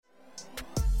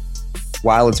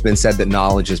while it's been said that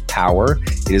knowledge is power,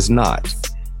 it is not.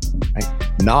 Right?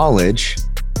 Knowledge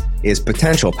is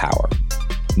potential power.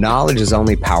 Knowledge is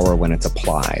only power when it's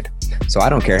applied. So I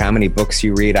don't care how many books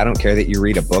you read. I don't care that you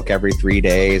read a book every 3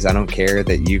 days. I don't care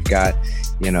that you've got,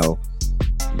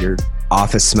 your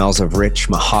office smells of rich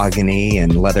mahogany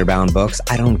and leather-bound books.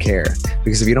 I don't care.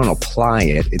 Because if you don't apply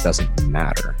it, it doesn't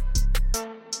matter.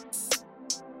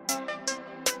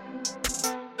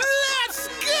 Let's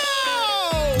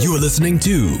go! You are listening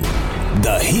to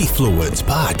the Hefluence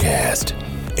Podcast.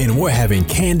 And we're having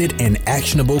candid and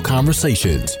actionable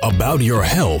conversations about your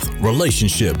health,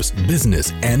 relationships,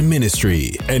 business, and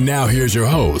ministry. And now here's your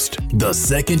host, the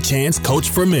Second Chance Coach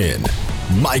for Men,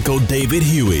 Michael David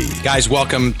Huey. Guys,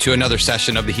 welcome to another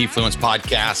session of the Hefluence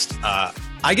Podcast.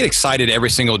 I get excited every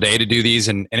single day to do these,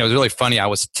 and it was really funny. I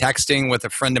was texting with a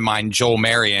friend of mine, Joel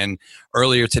Marion,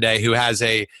 earlier today, who has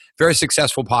a very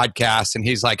successful podcast, and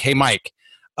he's like, hey, Mike,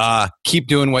 keep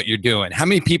doing what you're doing. How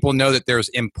many people know that there's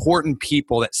important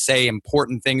people that say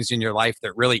important things in your life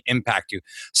that really impact you?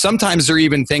 Sometimes they're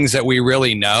even things that we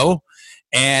really know,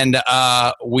 and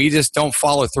we just don't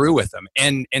follow through with them.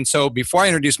 And so before I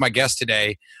introduce my guest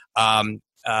today,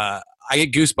 I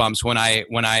get goosebumps when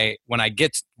I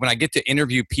get to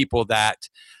interview people that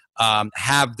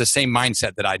have the same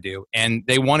mindset that I do, and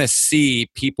they want to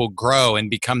see people grow and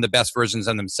become the best versions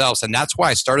of themselves. And that's why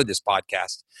I started this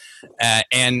podcast.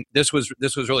 And this was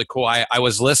really cool. I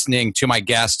was listening to my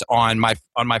guest on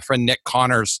my friend Nick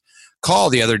Connor's call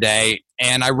the other day,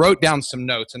 and I wrote down some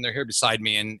notes, and they're here beside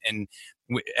me. And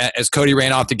as Cody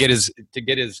ran off to get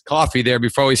his coffee there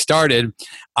before we started,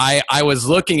 I was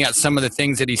looking at some of the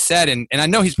things that he said, and I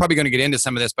know he's probably going to get into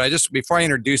some of this, but before I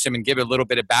introduce him and give it a little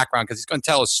bit of background, because he's going to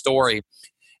tell a story,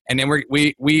 and then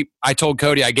I told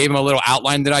Cody, I gave him a little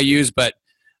outline that I use, but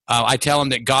I tell him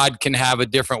that God can have a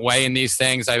different way in these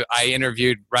things. I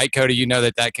interviewed, right, Cody? You know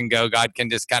that can go. God can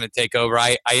just kind of take over.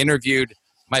 I interviewed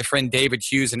my friend David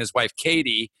Hughes and his wife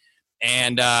Cody.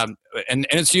 And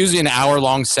it's usually an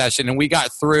hour-long session, and we got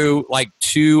through like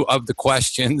 2 of the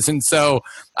questions, and so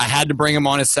I had to bring him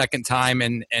on a second time,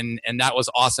 and that was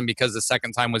awesome because the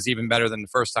second time was even better than the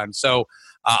first time. So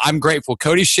I'm grateful.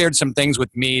 Cody shared some things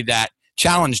with me that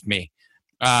challenged me.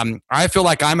 I feel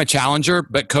like I'm a challenger,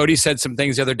 but Cody said some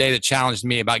things the other day that challenged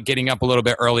me about getting up a little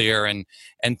bit earlier and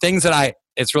things that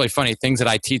it's really funny, things that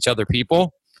I teach other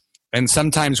people, and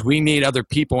sometimes we need other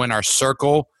people in our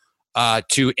circle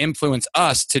to influence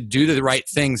us to do the right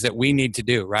things that we need to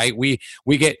do, right? We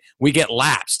get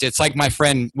lapsed. It's like my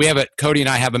friend, Cody and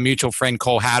I have a mutual friend,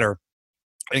 Cole Hatter.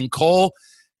 And Cole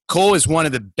is one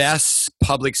of the best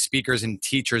public speakers and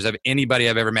teachers of anybody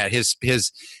I've ever met. His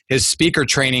speaker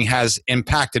training has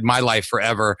impacted my life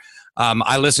forever.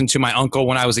 I listened to my uncle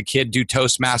when I was a kid do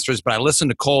Toastmasters, but I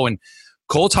listened to Cole, and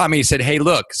Cole taught me, he said, hey,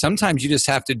 look, sometimes you just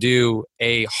have to do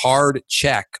a hard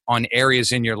check on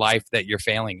areas in your life that you're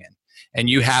failing in. And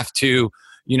you have to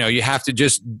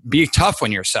just be tough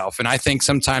on yourself. And I think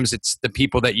sometimes it's the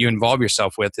people that you involve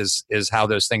yourself with is how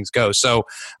those things go. So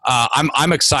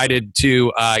I'm excited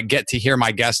to get to hear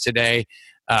my guest today.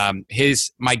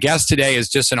 My guest today is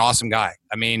just an awesome guy.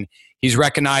 I mean, he's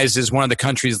recognized as one of the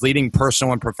country's leading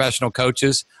personal and professional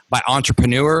coaches by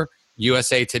Entrepreneur,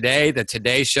 USA Today, The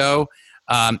Today Show.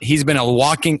 He's been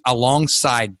walking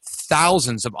alongside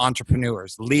thousands of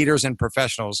entrepreneurs, leaders, and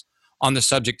professionals on the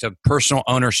subject of personal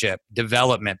ownership,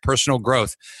 development, personal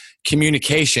growth,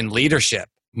 communication, leadership,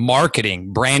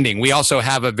 marketing, branding. We also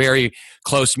have a very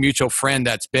close mutual friend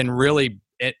that's been really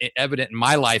evident in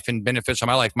my life and beneficial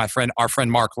in my life, our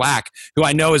friend Mark Lack, who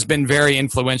I know has been very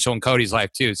influential in Cody's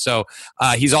life too. So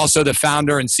he's also the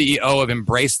founder and CEO of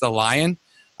Embrace the Lion.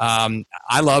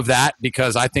 I love that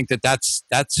because I think that's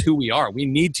who we are. We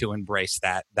need to embrace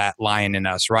that lion in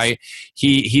us, right?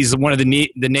 He's one of the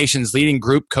nation's leading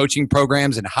group coaching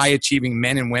programs and high achieving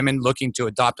men and women looking to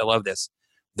adopt, I love this,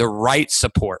 the right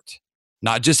support.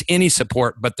 Not just any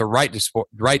support, but the right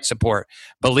support.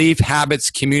 Belief, habits,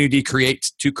 community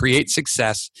to create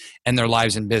success in their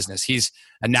lives and business. He's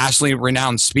a nationally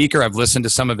renowned speaker. I've listened to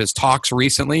some of his talks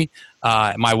recently.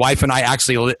 My wife and I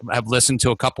actually have listened to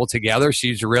a couple together.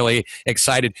 She's really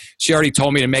excited. She already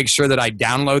told me to make sure that I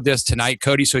download this tonight,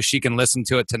 Cody, so she can listen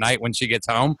to it tonight when she gets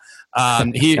home.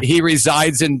 He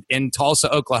resides in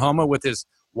Tulsa, Oklahoma with his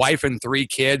wife and 3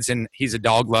 kids, and he's a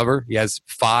dog lover. He has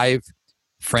 5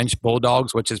 French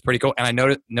bulldogs, which is pretty cool. And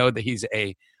I know that he's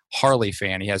a Harley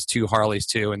fan. He has 2 Harleys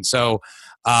too. And so,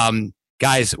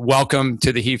 guys, welcome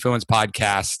to the Hefluence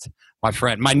Podcast.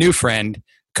 My new friend,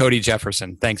 Cody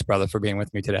Jefferson. Thanks, brother, for being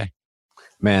with me today.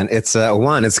 Man, it's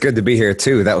 1, it's good to be here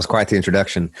too. That was quite the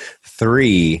introduction.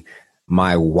 3,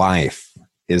 my wife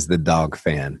is the dog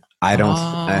fan. I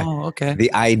don't. Okay.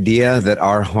 The idea that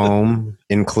our home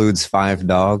includes 5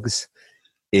 dogs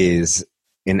is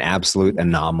an absolute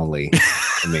anomaly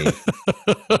to me.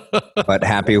 But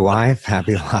happy wife,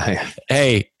 happy life.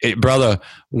 Hey, brother,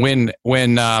 when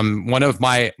one of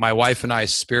my wife and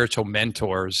I's spiritual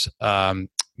mentors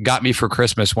got me for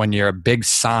Christmas one year a big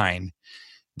sign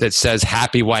that says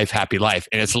 "Happy Wife, Happy Life,"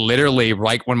 and it's literally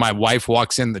right when my wife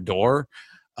walks in the door.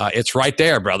 It's right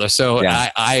there, brother. So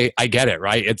Yeah. I get it,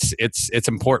 right? It's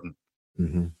important.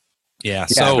 Mm-hmm. Yeah. Yeah,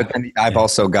 So but then I've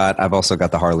also got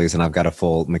the Harleys, and I've got a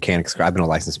full mechanics. I've been a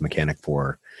licensed mechanic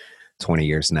for 20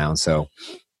 years now, so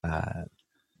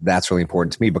that's really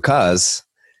important to me, because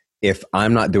if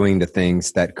I'm not doing the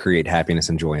things that create happiness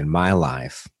and joy in my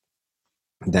life,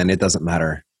 then it doesn't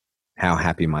matter how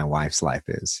happy my wife's life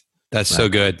is. that's right. So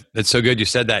good. That's so good. You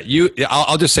said that.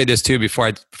 I'll just say this too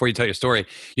before you tell your story.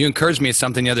 You encouraged me with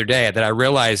something the other day that I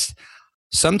realized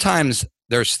sometimes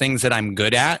there's things that I'm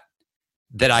good at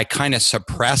that I kind of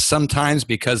suppress sometimes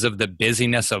because of the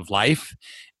busyness of life.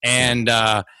 And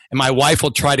my wife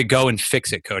will try to go and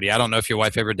fix it, Cody. I don't know if your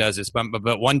wife ever does this,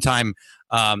 but one time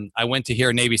I went to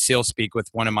hear a Navy SEAL speak with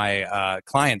one of my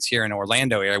clients here in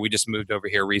Orlando area. We just moved over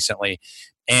here recently.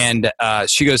 And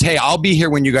she goes, "Hey, I'll be here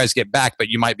when you guys get back, but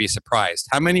you might be surprised."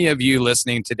 How many of you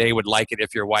listening today would like it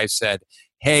if your wife said,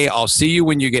 "Hey, I'll see you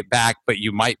when you get back, but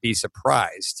you might be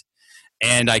surprised"?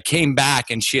 And I came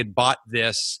back and she had bought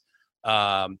this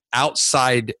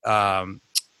outside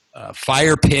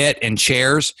fire pit and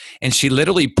chairs, and she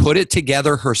literally put it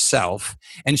together herself.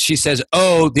 And she says,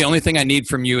 "Oh, the only thing I need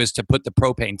from you is to put the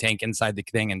propane tank inside the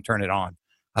thing and turn it on."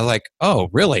 I was like, "Oh,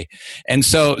 really?" And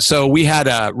so we had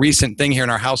a recent thing here in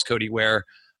our house, Cody, where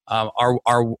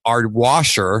our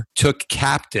washer took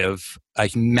captive a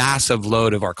massive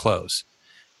load of our clothes,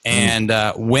 and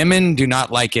women do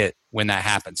not like it when that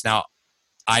happens. Now,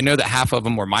 I know that half of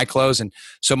them were my clothes, and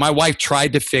so my wife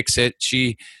tried to fix it.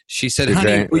 She said,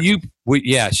 "Honey,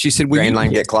 she said, will drain you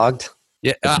line get clogged?"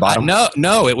 Yeah,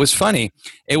 no, it was funny.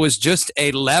 It was just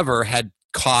a lever had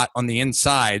caught on the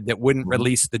inside that wouldn't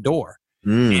release the door,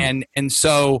 and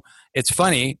so it's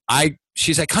funny.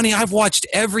 She's like, "Honey, I've watched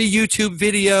every YouTube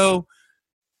video,"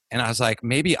 and I was like,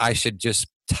 maybe I should just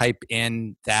type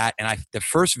in that, and the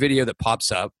first video that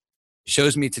pops up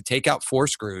shows me to take out 4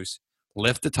 screws,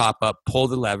 lift the top up, pull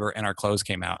the lever, and our clothes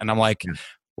came out. And I'm like,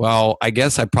 well, I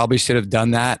guess I probably should have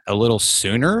done that a little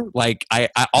sooner. Like I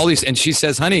all these, and she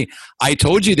says, "Honey, I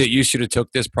told you that you should have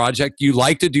took this project. You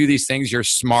like to do these things. You're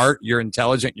smart. You're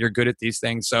intelligent. You're good at these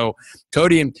things." So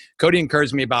Cody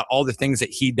encouraged me about all the things that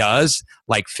he does,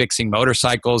 like fixing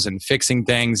motorcycles and fixing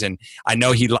things. And I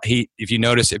know he if you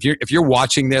notice, if you're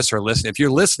watching this or listening, if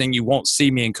you're listening, you won't see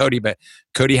me and Cody, but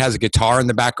Cody has a guitar in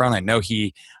the background. I know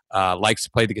he likes to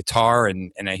play the guitar,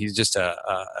 and he's just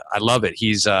I love it.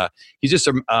 He's just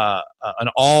an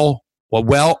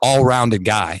all-rounded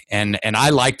guy, and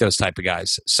I like those type of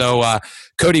guys. So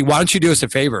Cody, why don't you do us a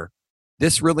favor?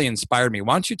 This really inspired me.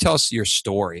 Why don't you tell us your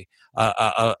story?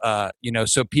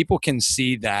 So people can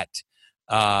see that.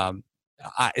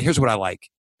 Here's what I like,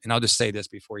 and I'll just say this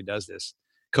before he does this.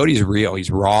 Cody's real.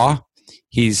 He's raw.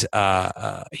 He's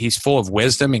full of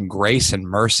wisdom and grace and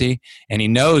mercy, and he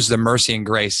knows the mercy and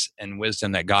grace and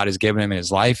wisdom that God has given him in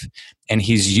his life, and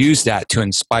he's used that to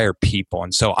inspire people.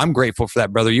 And so I'm grateful for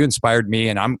that, brother. You inspired me,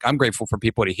 and I'm grateful for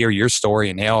people to hear your story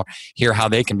and hear how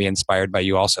they can be inspired by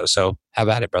you also. So have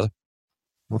at it, brother.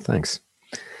 Well, thanks.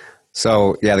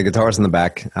 So yeah, the guitar's in the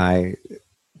back.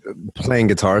 Playing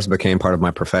guitars became part of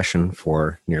my profession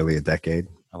for nearly a decade.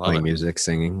 Playing music,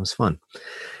 singing was fun.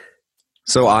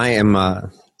 So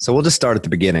so we'll just start at the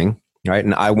beginning, right?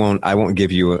 And I won't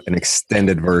give you an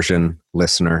extended version,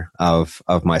 listener, of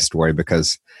my story,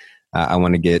 because I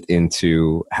want to get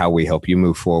into how we help you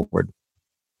move forward.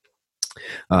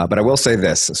 But I will say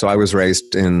this. So I was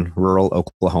raised in rural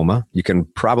Oklahoma. You can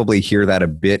probably hear that a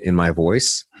bit in my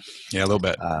voice. Yeah, a little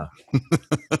bit.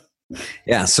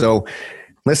 Yeah. So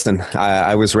listen,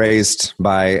 I was raised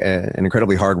by an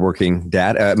incredibly hardworking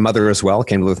dad, mother as well.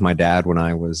 Came to live with my dad when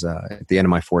I was at the end of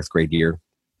my 4th grade year.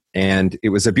 And it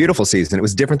was a beautiful season. It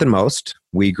was different than most.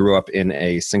 We grew up in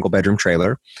a single bedroom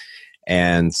trailer,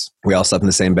 and we all slept in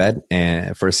the same bed.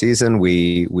 And for a season,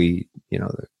 we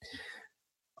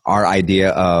our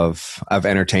idea of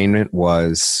entertainment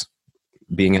was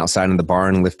being outside in the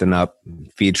barn, lifting up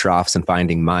feed troughs and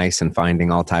finding mice and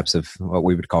finding all types of what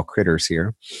we would call critters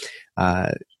here.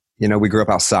 We grew up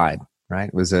outside, right?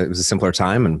 It was a simpler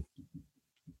time, and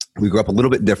we grew up a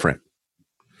little bit different.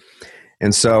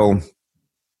 And so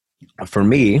for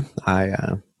me,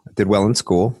 I did well in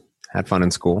school, had fun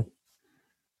in school.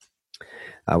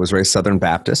 I was raised Southern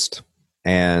Baptist.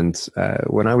 And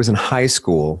when I was in high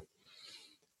school,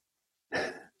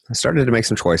 I started to make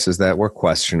some choices that were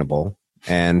questionable,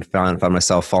 and found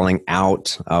myself falling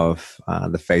out of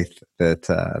the faith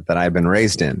that I've been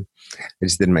raised in. It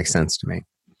just didn't make sense to me.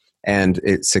 And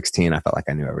at 16, I felt like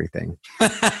I knew everything.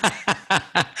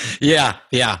 Yeah.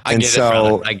 I get it,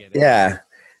 brother. I get it. Yeah.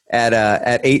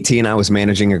 At 18, I was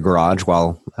managing a garage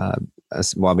while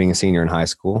being a senior in high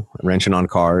school, wrenching on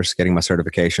cars, getting my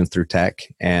certifications through tech.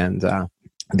 And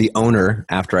the owner,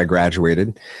 after I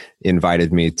graduated,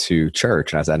 invited me to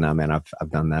church. And I said, "No, man,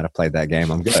 I've done that. I played that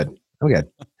game. I'm good.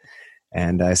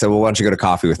 And I said, "Well, why don't you go to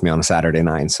coffee with me on a Saturday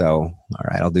night?" So, all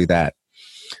right, I'll do that.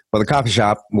 Well, the coffee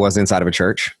shop was inside of a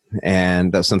church,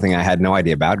 and that's something I had no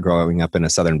idea about growing up in a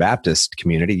Southern Baptist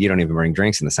community. You don't even bring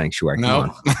drinks in the sanctuary.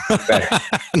 No.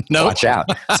 No. Watch out.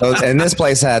 So, and this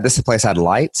place had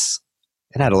lights.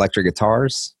 It had electric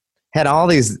guitars. Had all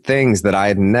these things that I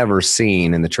had never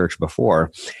seen in the church before.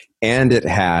 And it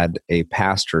had a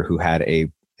pastor who had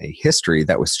a history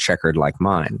that was checkered like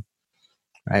mine.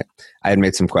 Right. I had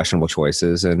made some questionable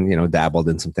choices and, dabbled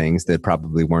in some things that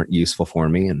probably weren't useful for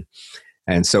me.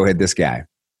 And so had this guy.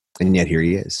 And yet here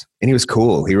he is. And he was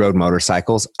cool. He rode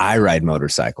motorcycles. I ride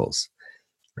motorcycles.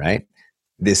 Right.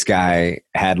 This guy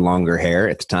had longer hair.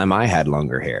 At the time, I had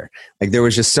longer hair. Like, there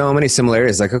was just so many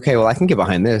similarities. Like, okay, well, I can get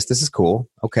behind this. This is cool.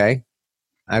 Okay.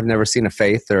 I've never seen a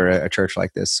faith or a church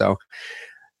like this. So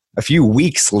a few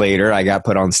weeks later, I got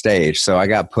put on stage. So I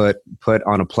got put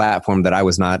on a platform that I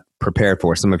was not prepared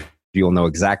for. Some of you will know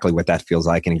exactly what that feels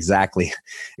like, and exactly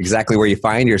where you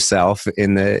find yourself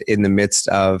in the midst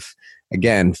of,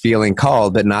 again, feeling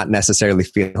called, but not necessarily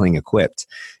feeling equipped.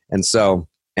 And so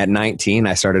at 19,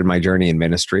 I started my journey in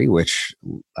ministry, which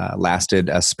lasted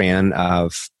a span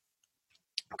of,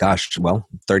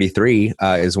 33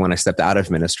 is when I stepped out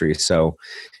of ministry. So,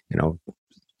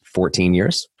 14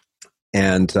 years.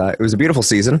 And it was a beautiful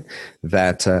season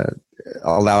that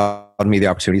allowed me the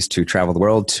opportunities to travel the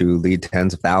world, to lead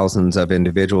tens of thousands of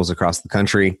individuals across the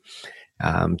country,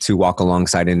 to walk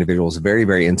alongside individuals very,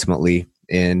 very intimately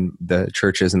in the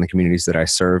churches and the communities that I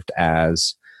served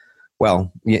as.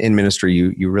 Well, in ministry,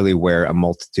 you really wear a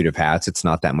multitude of hats. It's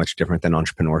not that much different than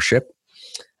entrepreneurship.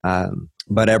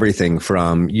 But everything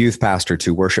from youth pastor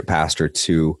to worship pastor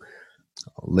to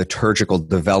liturgical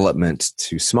development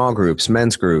to small groups,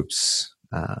 men's groups,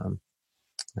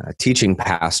 teaching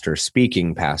pastor,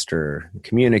 speaking pastor,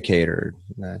 communicator,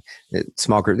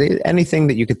 small group, anything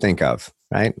that you could think of,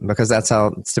 right? Because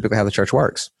it's typically how the church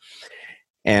works.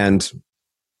 And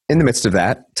in the midst of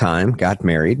that time, got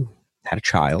married, had a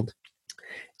child.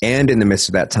 And in the midst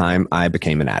of that time, I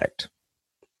became an addict.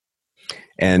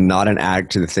 And not an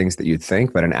addict to the things that you'd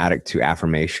think, but an addict to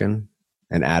affirmation,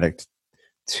 an addict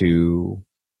to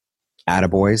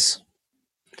attaboys.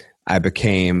 I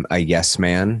became a yes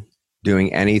man,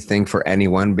 doing anything for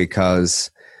anyone,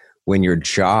 because when your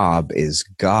job is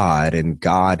God and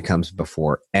God comes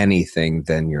before anything,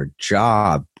 then your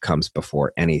job comes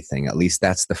before anything. At least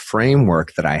that's the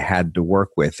framework that I had to work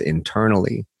with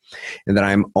internally. And that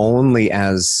I'm only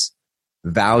as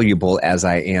valuable as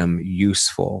I am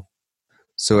useful.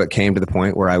 So it came to the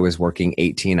point where I was working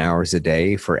 18 hours a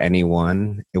day for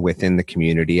anyone within the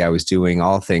community. I was doing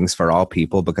all things for all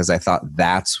people because I thought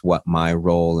that's what my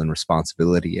role and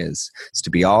responsibility is to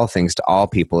be all things to all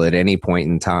people at any point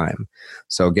in time.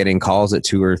 So getting calls at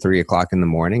 2 or 3 o'clock in the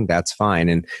morning, that's fine.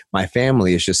 And my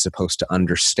family is just supposed to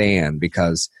understand,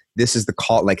 because this is the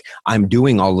call. Like, I'm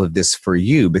doing all of this for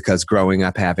you because growing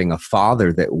up having a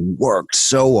father that worked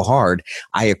so hard,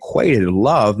 I equated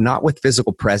love not with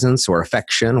physical presence or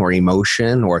affection or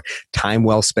emotion or time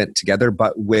well spent together,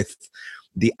 but with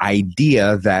the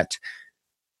idea that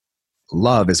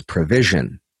love is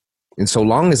provision. And so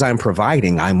long as I'm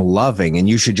providing, I'm loving, and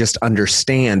you should just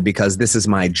understand, because this is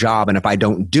my job. And if I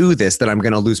don't do this, then I'm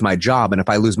going to lose my job. And if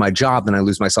I lose my job, then I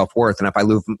lose my self-worth. And if I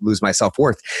lose my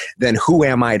self-worth, then who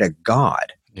am I to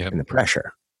God? Yep. And the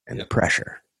pressure and the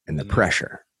pressure and the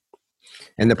pressure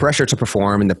and the pressure to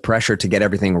perform, and the pressure to get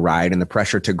everything right, and the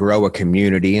pressure to grow a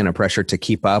community, and a pressure to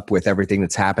keep up with everything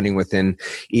that's happening within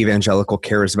evangelical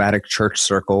charismatic church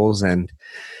circles. And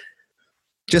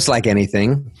just like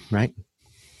anything, right?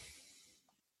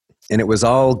 And it was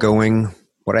all going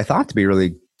what I thought to be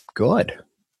really good.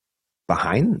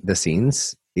 Behind the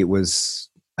scenes, it was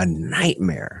a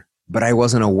nightmare, but I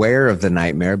wasn't aware of the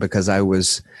nightmare because I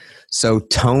was so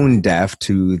tone deaf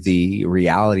to the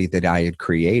reality that I had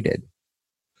created.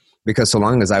 Because so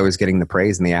long as I was getting the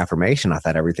praise and the affirmation, I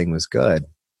thought everything was good.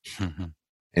 Mm-hmm.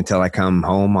 Until I come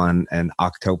home on an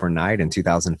October night in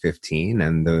 2015,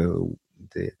 and the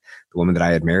woman that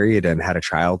I had married and had a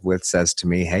child with says to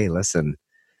me, "Hey, listen,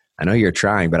 I know you're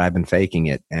trying, but I've been faking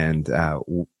it. And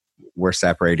we're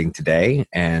separating today,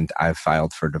 and I've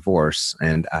filed for divorce,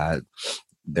 and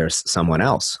there's someone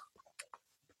else.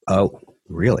 Oh,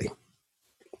 really?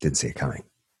 Didn't see it coming.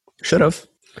 Should have.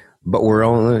 But we're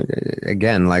only,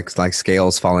 again, like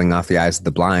scales falling off the eyes of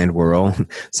the blind.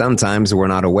 Sometimes we're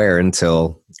not aware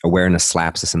until awareness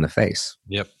slaps us in the face.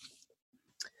 Yep.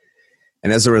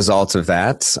 And as a result of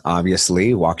that,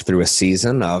 obviously, walked through a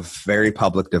season of very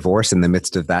public divorce. In the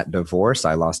midst of that divorce,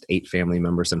 I lost 8 family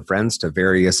members and friends to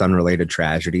various unrelated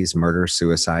tragedies, murders,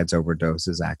 suicides,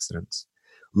 overdoses, accidents.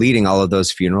 Leading all of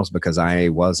those funerals because I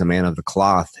was a man of the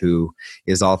cloth who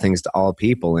is all things to all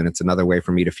people. And it's another way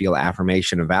for me to feel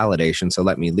affirmation and validation. So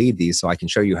let me lead these so I can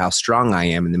show you how strong I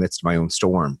am in the midst of my own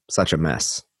storm. Such a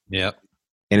mess. Yep.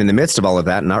 And in the midst of all of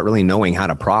that, not really knowing how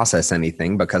to process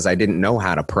anything because I didn't know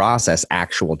how to process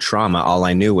actual trauma. All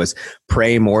I knew was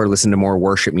pray more, listen to more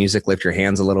worship music, lift your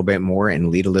hands a little bit more, and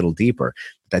lead a little deeper.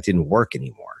 But that didn't work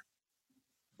anymore.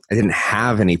 I didn't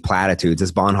have any platitudes.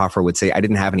 As Bonhoeffer would say, I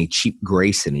didn't have any cheap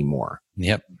grace anymore.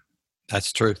 Yep.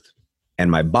 That's truth. And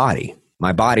my body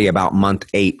about month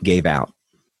 8 gave out.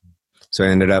 So I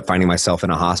ended up finding myself in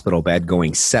a hospital bed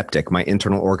going septic, my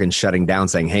internal organs shutting down,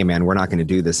 saying, hey man, we're not going to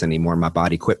do this anymore. My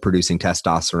body quit producing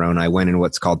testosterone. I went in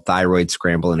what's called thyroid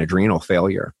scramble and adrenal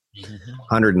failure,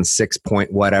 106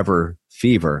 point whatever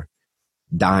fever,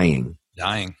 dying,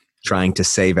 trying to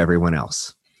save everyone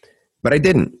else. But I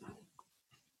didn't.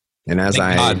 And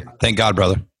thank God,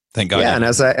 brother. Thank God. Yeah, and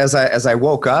as I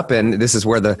woke up, and this is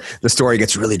where the story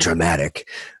gets really dramatic.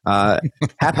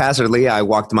 Haphazardly, I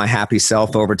walked my happy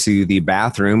self over to the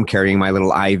bathroom, carrying my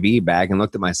little IV bag, and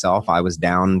looked at myself. I was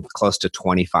down close to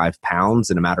 25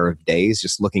 pounds in a matter of days,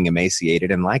 just looking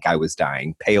emaciated and like I was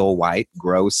dying, pale white,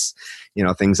 gross,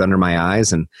 things under my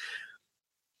eyes. And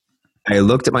I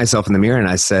looked at myself in the mirror and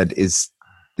I said, "Is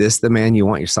this the man you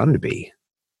want your son to be?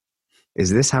 Is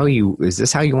this how you want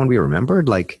to be remembered?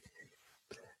 Like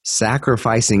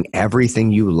sacrificing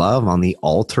everything you love on the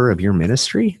altar of your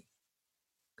ministry?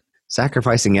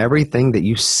 Sacrificing everything that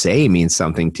you say means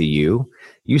something to you.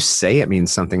 You say it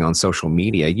means something on social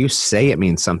media. You say it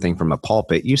means something from a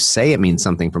pulpit. You say it means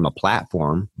something from a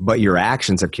platform, but your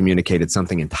actions have communicated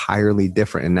something entirely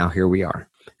different. And now here we are."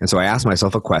 And so I asked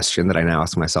myself a question that I now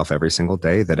ask myself every single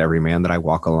day, that every man that I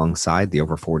walk alongside, the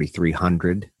over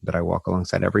 4,300 that I walk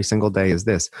alongside every single day, is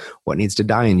this: what needs to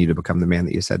die in you to become the man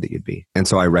that you said that you'd be? And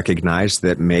so I recognized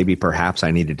that maybe perhaps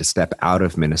I needed to step out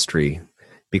of ministry,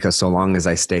 because so long as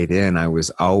I stayed in, I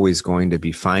was always going to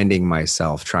be finding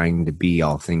myself trying to be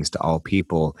all things to all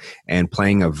people and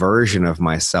playing a version of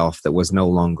myself that was no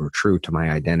longer true to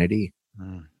my identity.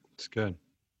 That's good.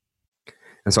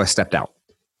 And so I stepped out.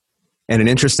 And an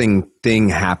interesting thing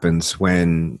happens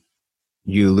when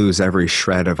you lose every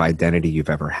shred of identity you've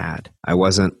ever had. I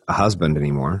wasn't a husband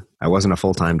anymore. I wasn't a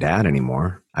full-time dad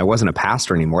anymore. I wasn't a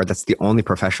pastor anymore. That's the only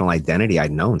professional identity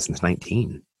I'd known since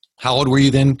 19. How old were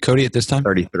you then, Cody, at this time?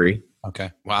 33.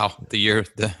 Okay. Wow. The year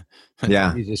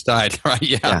yeah. Jesus died, right?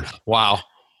 Yeah. Wow.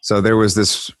 So there was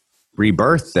this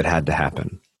rebirth that had to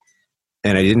happen.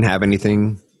 And I didn't have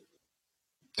anything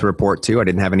to report to. I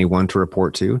didn't have anyone to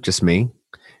report to, just me.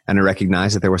 And I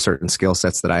recognized that there were certain skill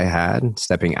sets that I had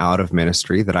stepping out of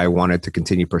ministry that I wanted to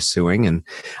continue pursuing. And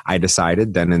I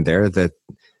decided then and there that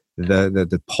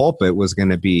the pulpit was going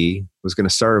to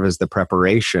serve as the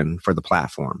preparation for the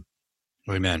platform.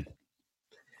 Amen.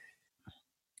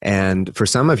 And for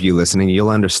some of you listening, you'll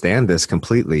understand this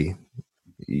completely.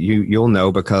 You'll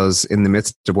know, because in the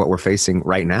midst of what we're facing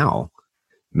right now,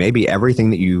 maybe everything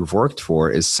that you've worked for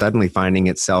is suddenly finding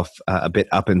itself a bit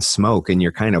up in smoke, and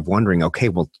you're kind of wondering, okay,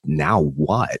 well, now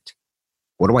what?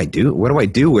 What do I do? What do I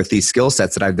do with these skill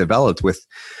sets that I've developed,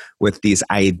 with these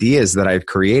ideas that I've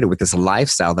created, with this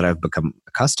lifestyle that I've become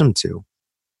accustomed to?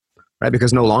 Right?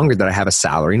 Because no longer did I have a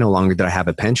salary, no longer did I have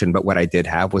a pension, but what I did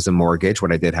have was a mortgage.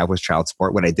 What I did have was child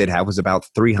support. What I did have was about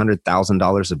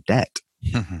 $300,000 of debt.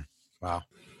 Wow.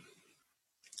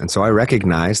 And so I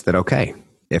recognized that, okay,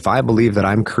 if I believe that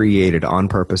I'm created on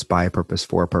purpose, by purpose,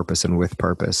 for purpose, and with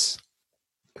purpose,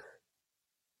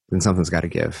 then something's got to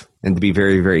give. And to be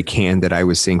very, very candid, I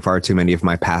was seeing far too many of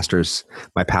my pastor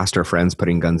friends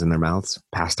putting guns in their mouths.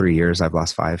 Past 3 years, I've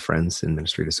lost 5 friends in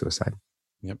ministry to suicide.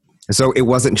 Yep. And so it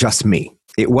wasn't just me.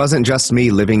 It wasn't just me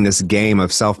living this game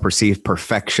of self-perceived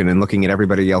perfection and looking at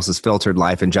everybody else's filtered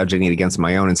life and judging it against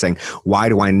my own and saying, why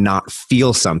do I not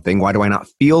feel something? Why do I not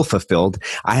feel fulfilled?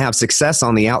 I have success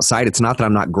on the outside. It's not that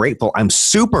I'm not grateful. I'm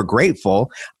super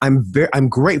grateful. I'm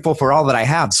grateful for all that I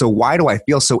have. So why do I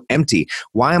feel so empty?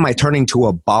 Why am I turning to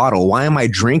a bottle? Why am I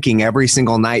drinking every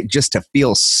single night just to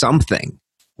feel something?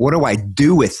 What do I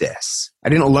do with this? I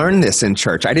didn't learn this in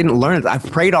church. I didn't learn it.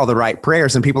 I've prayed all the right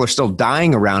prayers and people are still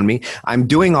dying around me. I'm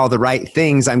doing all the right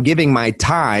things. I'm giving my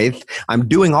tithe. I'm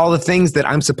doing all the things that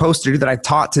I'm supposed to do, that I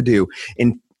taught to do.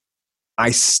 And I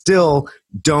still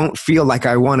don't feel like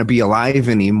I want to be alive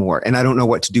anymore. And I don't know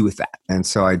what to do with that. And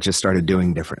so I just started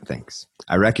doing different things.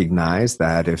 I recognize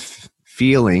that if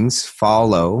feelings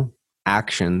follow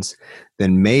actions,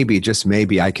 then maybe, just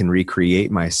maybe, I can recreate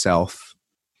myself.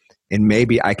 And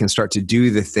maybe I can start to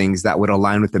do the things that would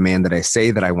align with the man that I say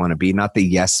that I want to be, not the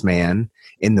yes man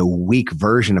in the weak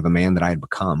version of a man that I had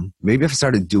become. Maybe if I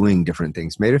started doing different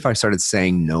things, maybe if I started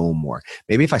saying no more,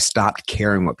 maybe if I stopped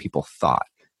caring what people thought.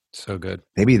 So good.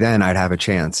 Maybe then I'd have a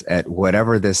chance at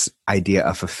whatever this idea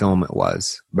of fulfillment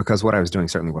was, because what I was doing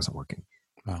certainly wasn't working.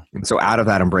 Wow. And so out of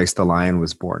that, Embrace the Lion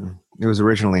was born. It was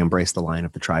originally Embrace the Lion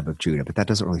of the Tribe of Judah, but that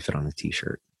doesn't really fit on a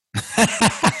t-shirt.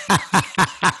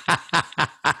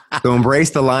 So Embrace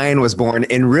the Lion was born,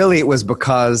 and really it was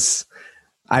because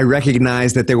I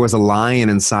recognized that there was a lion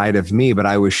inside of me, but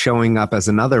I was showing up as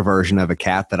another version of a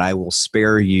cat that I will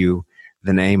spare you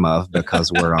the name of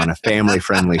because we're on a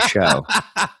family-friendly show.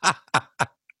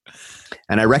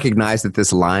 And I recognized that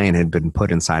this lion had been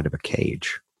put inside of a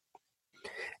cage,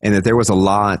 and that there was a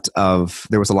lot of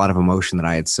emotion that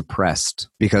I had suppressed,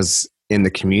 because in the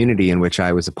community in which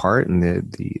I was a part, and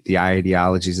the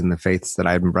ideologies and the faiths that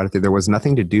I had been brought up through, there was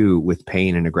nothing to do with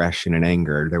pain and aggression and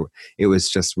anger. It was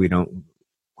just,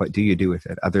 what do you do with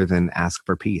it other than ask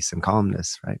for peace and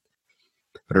calmness, right?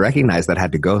 But I recognized that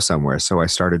had to go somewhere. So I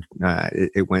started,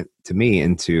 it went to me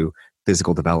into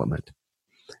physical development.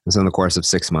 And so in the course of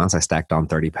 6 months, I stacked on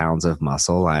 30 pounds of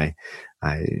muscle. I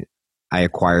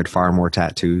acquired far more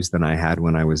tattoos than I had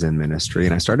when I was in ministry.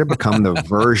 And I started to become the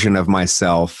version of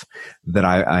myself that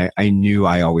I knew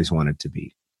I always wanted to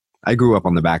be. I grew up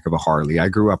on the back of a Harley. I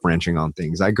grew up wrenching on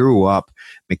things. I grew up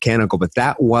mechanical, but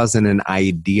that wasn't an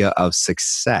idea of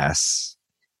success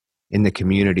in the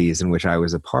communities in which I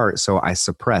was a part. So I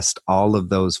suppressed all of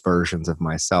those versions of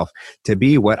myself to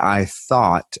be what I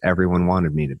thought everyone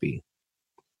wanted me to be.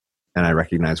 And I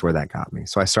recognized where that got me.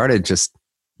 So I started just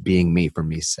being me for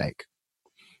me's sake.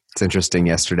 It's interesting.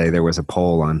 Yesterday, there was a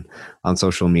poll on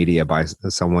social media by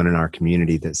someone in our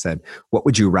community that said, what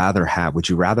would you rather have? Would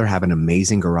you rather have an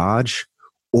amazing garage,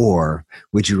 or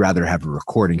would you rather have a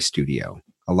recording studio?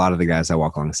 A lot of the guys I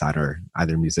walk alongside are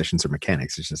either musicians or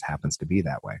mechanics. It just happens to be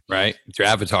that way. Right. It's your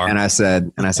avatar. And I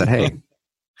said, hey,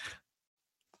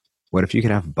 what if you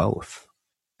could have both?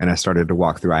 And I started to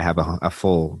walk through. I have a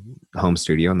full home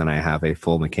studio, and then I have a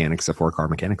full mechanics, a 4-car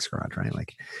mechanics garage, right?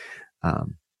 Like,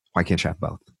 why can't you have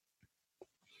both?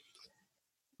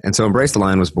 And so Embrace the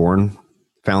Lion was born,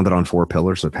 founded on 4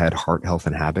 pillars of head, heart, health,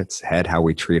 and habits. Head, how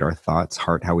we treat our thoughts.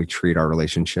 Heart, how we treat our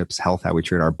relationships. Health, how we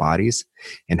treat our bodies.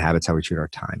 And habits, how we treat our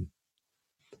time.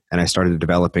 And I started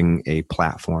developing a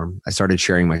platform. I started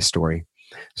sharing my story.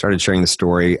 I started sharing the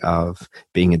story of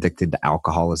being addicted to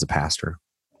alcohol as a pastor,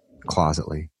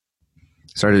 closetly.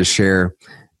 I started to share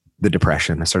the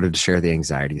depression. I started to share the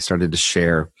anxiety. I started to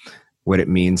share what it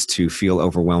means to feel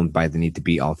overwhelmed by the need to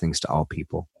be all things to all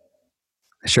people.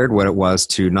 I shared what it was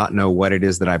to not know what it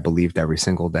is that I believed every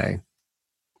single day.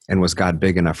 And was God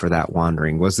big enough for that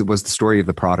wandering? Was the story of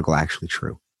the prodigal actually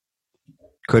true?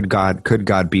 Could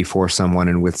God be for someone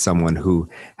and with someone who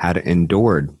had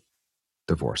endured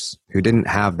divorce, who didn't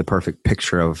have the perfect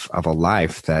picture of a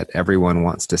life that everyone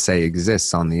wants to say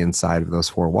exists on the inside of those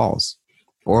 4 walls?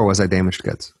 Or was I damaged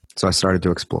goods? So I started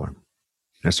to explore. And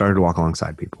I started to walk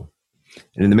alongside people.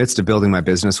 And in the midst of building my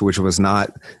business, which was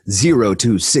not 0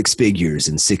 to 6 figures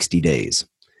in 60 days,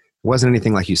 it wasn't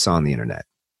anything like you saw on the internet,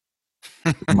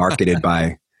 marketed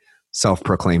by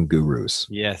self-proclaimed gurus.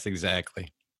 Yes, exactly.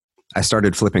 I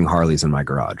started flipping Harleys in my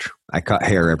garage. I cut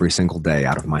hair every single day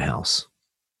out of my house.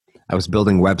 I was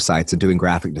building websites and doing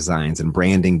graphic designs and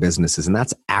branding businesses. And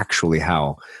that's actually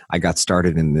how I got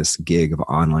started in this gig of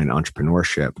online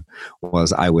entrepreneurship.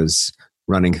 I was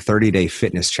running 30-day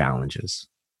fitness challenges.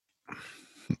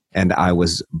 And I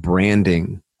was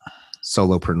branding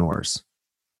solopreneurs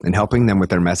and helping them with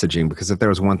their messaging, because if there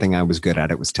was one thing I was good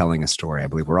at, it was telling a story. I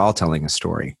believe we're all telling a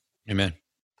story. Amen.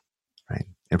 Right.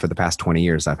 And for the past 20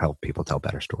 years, I've helped people tell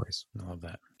better stories. I love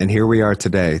that. And here we are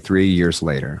today, 3 years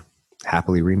later,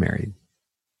 happily remarried,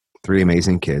 3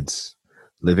 amazing kids,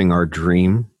 living our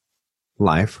dream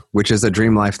life, which is a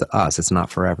dream life to us. It's not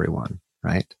for everyone,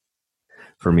 right?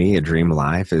 For me, a dream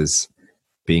life is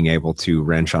being able to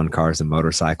wrench on cars and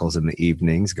motorcycles in the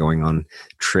evenings, going on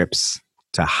trips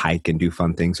to hike and do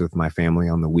fun things with my family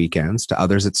on the weekends. To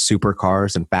others, it's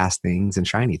supercars and fast things and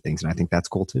shiny things. And I think that's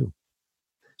cool too.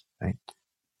 Right?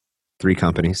 3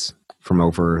 companies, from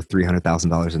over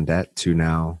 $300,000 in debt to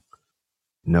now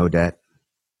no debt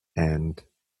and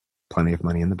plenty of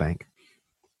money in the bank.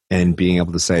 And being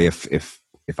able to say, if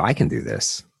I can do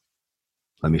this,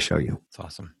 let me show you. It's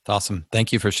awesome. It's awesome.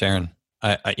 Thank you for sharing.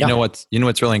 You know what's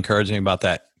really encouraging about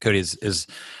that, Cody, is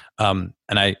and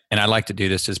I like to do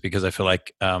this just because I feel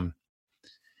like I'm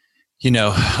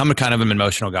a kind of an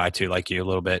emotional guy too, like you a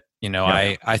little bit.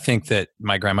 I think that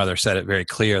my grandmother said it very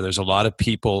clear. There's a lot of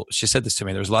people, she said this to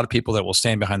me, there's a lot of people that will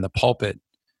stand behind the pulpit,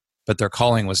 but their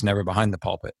calling was never behind the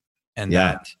pulpit. And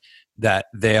that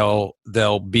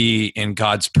they'll be in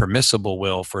God's permissible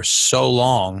will for so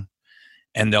long,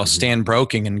 and they'll stand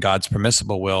broken in God's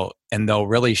permissible will, and they'll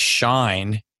really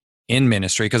shine in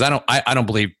ministry. Because I don't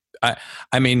believe,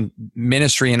 I mean,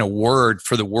 ministry in a word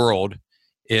for the world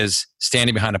is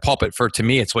standing behind a pulpit. To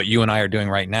me, it's what you and I are doing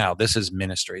right now. This is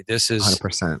ministry. This is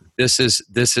 100%. This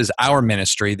is our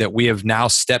ministry that we have now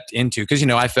stepped into. Because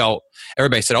I felt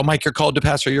everybody said, "Oh, Mike, you're called to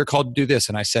pastor. You're called to do this."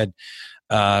 And I said,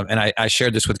 and I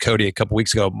shared this with Cody a couple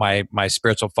weeks ago. My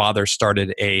spiritual father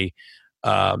started a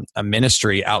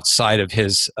ministry outside of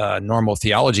his normal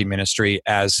theology ministry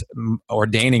as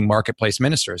ordaining marketplace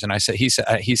ministers. And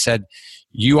he said,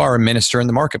 "You are a minister in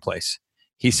the marketplace."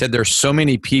 He said, "There's so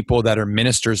many people that are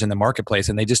ministers in the marketplace,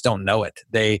 and they just don't know it.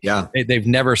 They've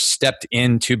never stepped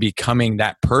into becoming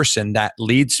that person that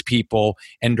leads people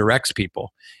and directs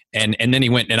people." And then he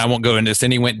went, and I won't go into this.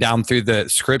 Then he went down through the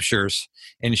scriptures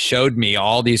and showed me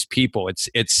all these people.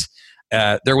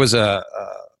 There was a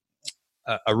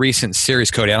recent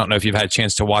series, Cody, I don't know if you've had a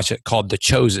chance to watch it, called The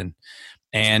Chosen.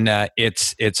 And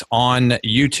it's on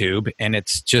YouTube, and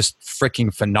it's just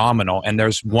freaking phenomenal. And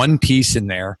there's one piece in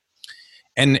there.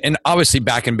 And obviously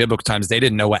back in biblical times, they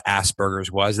didn't know what Asperger's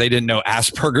was. They didn't know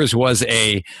Asperger's was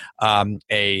a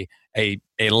lie.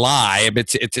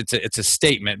 It's a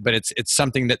statement, but it's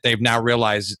something that they've now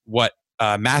realized what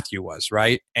Matthew was,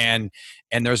 right? And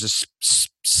there's a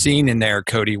scene in there,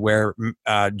 Cody, where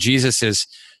Jesus is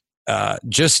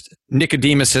just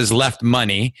Nicodemus has left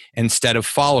money instead of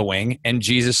following, and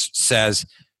Jesus says,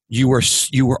 "You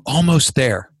were almost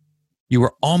there. You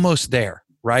were almost there,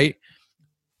 right?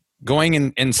 Going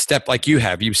in step like you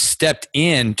have. You stepped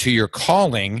into your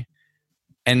calling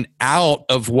and out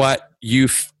of what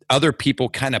other people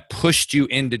kind of pushed you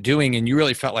into doing, and you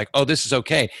really felt like, oh, this is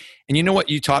okay." And you know what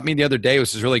you taught me the other day,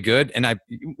 which is really good, and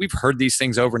we've heard these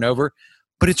things over and over,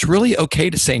 but it's really okay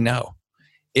to say no.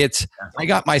 I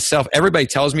got myself, everybody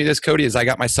tells me this, Cody, I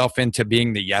got myself into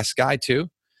being the yes guy too.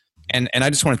 And I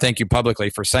just want to thank you publicly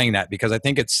for saying that, because I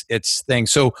think it's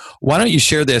things. So why don't you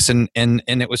share this? And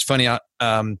it was funny.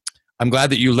 I'm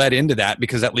glad that you led into that,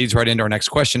 because that leads right into our next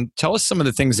question. Tell us some of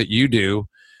the things that you do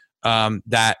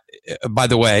that, by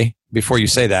the way, before you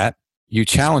say that, you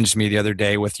challenged me the other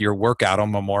day with your workout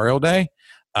on Memorial Day.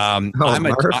 That's not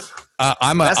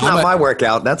my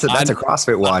workout. That's a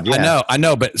CrossFit WOD. Yeah. I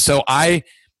know. But so I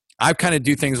kind of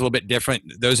do things a little bit different.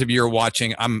 Those of you who are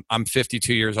watching, I'm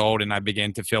 52 years old, and I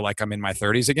begin to feel like I'm in my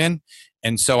 30s again.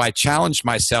 And so I challenged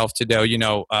myself to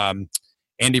do,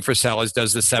 Andy Frisella's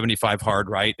does the 75 hard,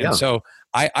 right? Yeah. And so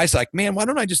I was like, man, why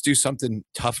don't I just do something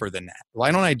tougher than that?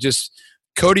 Why don't I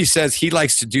Cody says he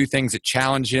likes to do things that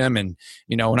challenge him. And,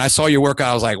 when I saw your workout,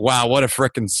 I was like, wow, what a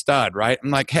freaking stud, right? I'm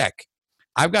like, heck,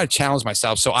 I've got to challenge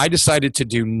myself. So I decided to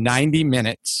do 90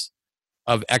 minutes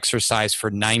of exercise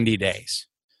for 90 days.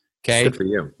 Okay. Good for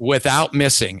you. Without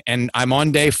missing. And I'm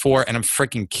on day 4, and I'm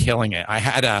freaking killing it. I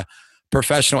had a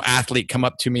professional athlete come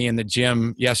up to me in the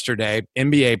gym yesterday,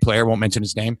 NBA player, won't mention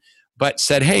his name, but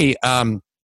said, "Hey,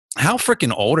 how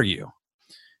freaking old are you?"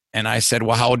 And I said,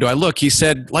 "Well, how old do I look?" He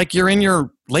said, "Like you're in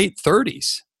your late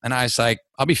 30s. And I was like,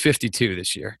 "I'll be 52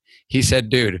 this year." He said,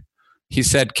 "Dude," he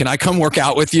said, "Can I come work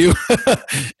out with you?"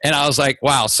 And I was like,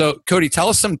 wow. So Cody, tell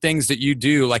us some things that you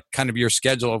do, like kind of your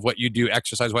schedule of what you do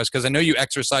exercise-wise, because I know you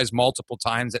exercise multiple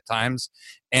times at times.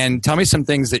 And tell me some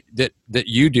things that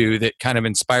you do that kind of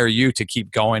inspire you to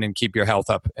keep going and keep your health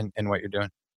up in what you're doing.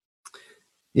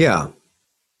 Yeah.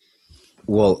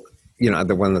 Well,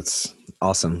 the one that's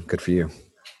awesome. Good for you.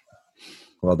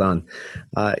 Well done.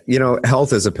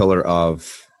 Health is a pillar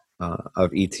of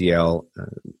ETL,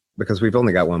 because we've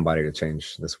only got one body to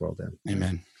change this world in.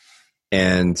 Amen.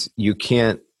 And you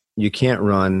can't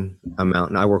run a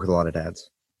mountain. I work with a lot of dads,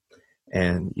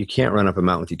 and you can't run up a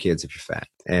mountain with your kids if you're fat.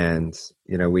 And,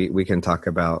 we can talk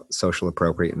about social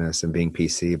appropriateness and being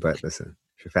PC, but listen,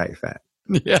 if you're fat, you're fat.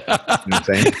 Yeah. You know what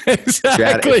I'm saying?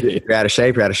 Exactly. If you're out of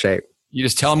shape, you're out of shape. You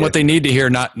just tell them what they need to hear,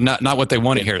 not what they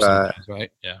want to hear sometimes,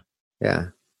 right? Yeah. Yeah.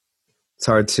 It's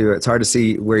hard to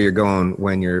see where you're going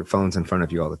when your phone's in front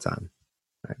of you all the time.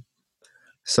 Right?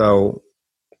 So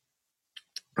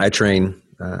I train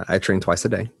I train twice a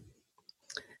day.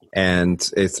 And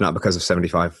it's not because of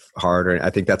 75 Hard, or I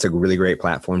think that's a really great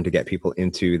platform to get people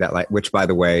into that. Which, by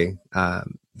the way,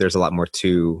 there's a lot more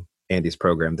to Andy's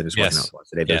program than just working out twice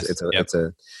a day.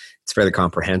 It's fairly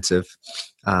comprehensive.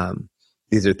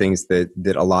 These are things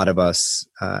that a lot of us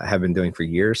have been doing for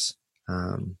years.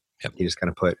 You just kind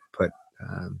of put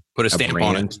a stamp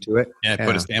on it. To it. Yeah,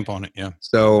 put a stamp on it. Yeah.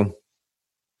 So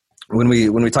when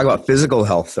we talk about physical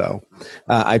health, though,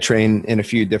 I train in a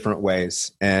few different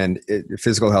ways, and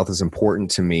physical health is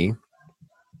important to me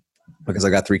because I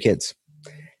got 3 kids,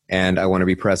 and I want to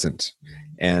be present.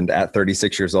 And at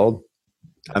 36 years old,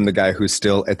 I'm the guy who's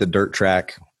still at the dirt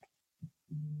track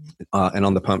and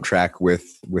on the pump track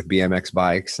with BMX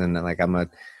bikes, and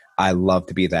I love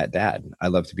to be that dad. I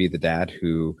love to be the dad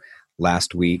who,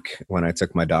 last week when I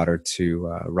took my daughter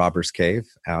to Robbers Cave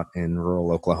out in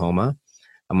rural Oklahoma,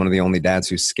 I'm one of the only dads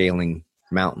who's scaling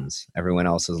mountains. Everyone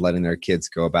else is letting their kids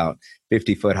go about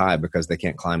 50 foot high because they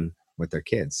can't climb with their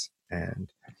kids. And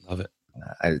love it.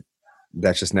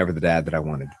 That's just never the dad that I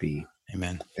wanted to be.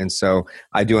 Amen. And so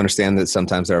I do understand that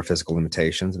sometimes there are physical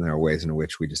limitations and there are ways in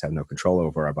which we just have no control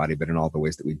over our body, but in all the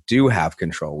ways that we do have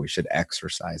control, we should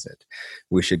exercise it.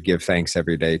 We should give thanks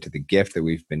every day to the gift that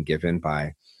we've been given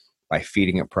by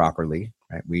feeding it properly.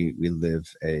 Right? We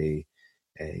live an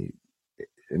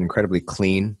incredibly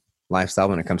clean lifestyle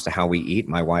when it comes to how we eat.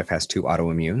 My wife has 2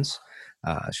 autoimmunes.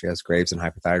 She has Graves and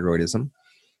hypothyroidism.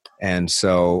 And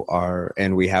so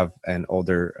we have an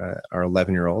older, our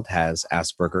 11-year-old has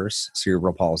Asperger's,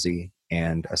 cerebral palsy,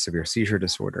 and a severe seizure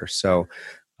disorder. So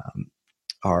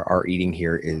our eating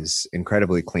here is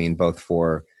incredibly clean, both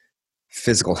for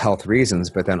physical health reasons,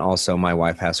 but then also my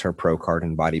wife has her pro card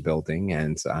in bodybuilding,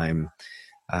 and I'm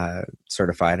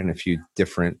certified in a few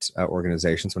different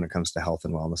organizations when it comes to health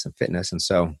and wellness and fitness. And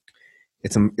so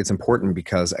it's important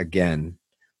because, again,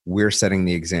 we're setting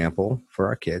the example for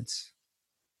our kids.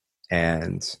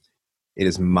 And it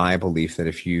is my belief that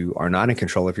if you are not in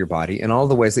control of your body in all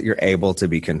the ways that you're able to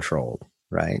be controlled,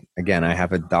 right? Again, I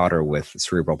have a daughter with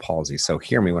cerebral palsy. So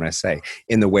hear me when I say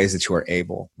in the ways that you are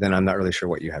able, then I'm not really sure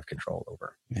what you have control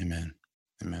over. Amen.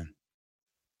 Amen.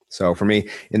 So for me,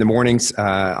 in the mornings,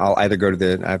 I'll either go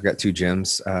to I've got 2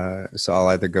 gyms. So I'll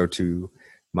either go to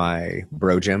my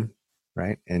bro gym,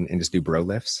 right? And just do bro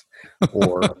lifts,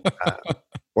 or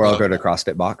I'll go to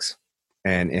CrossFit box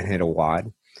and hit a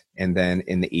WOD. And then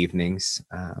in the evenings,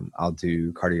 I'll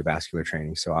do cardiovascular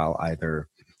training. So I'll either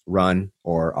run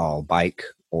or I'll bike,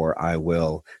 or I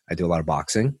do a lot of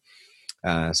boxing.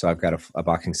 So I've got a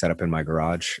boxing setup in my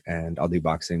garage, and I'll do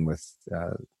boxing with,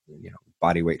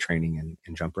 body weight training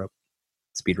and jump rope,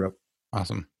 speed rope.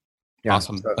 Awesome. Yeah,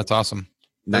 awesome. So that's awesome.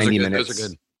 90 minutes. Those are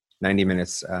good. 90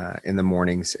 minutes in the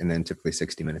mornings, and then typically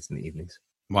 60 minutes in the evenings.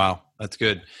 Wow, that's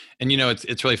good. And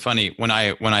it's really funny when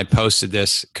I posted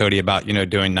this, Cody, about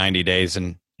doing 90 days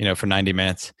and for 90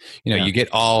 minutes, you get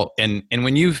all and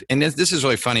when this is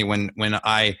really funny when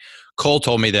Cole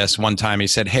told me this one time. He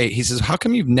said, "Hey," he says, "how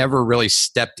come you've never really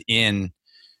stepped in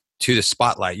to the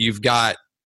spotlight? You've got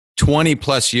 20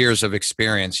 plus years of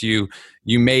experience. You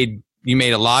made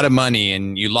a lot of money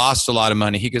and you lost a lot of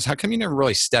money." He goes, "How come you never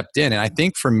really stepped in?" And I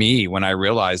think for me, when I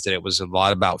realized that it was a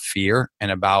lot about fear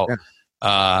and about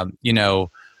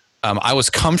I was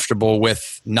comfortable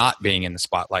with not being in the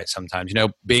spotlight sometimes,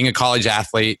 being a college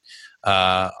athlete,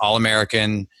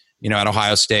 All-American, at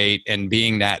Ohio State, and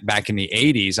being that back in the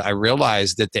 80s, I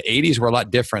realized that the 80s were a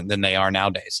lot different than they are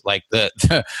nowadays. Like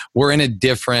we're in a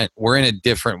different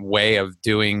way of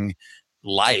doing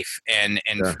life. And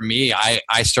Sure. For me,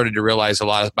 I started to realize a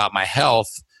lot about my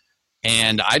health,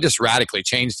 and I just radically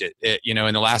changed it.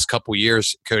 In the last couple of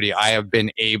years, Cody, I have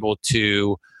been able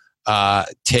to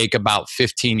take about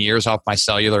 15 years off my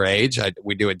cellular age.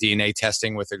 We do a DNA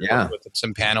testing with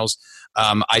some panels.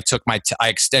 I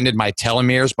extended my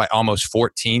telomeres by almost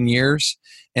 14 years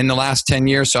in the last 10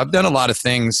 years. So I've done a lot of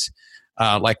things,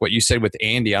 like what you said with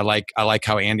Andy. I like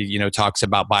how Andy, talks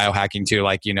about biohacking too,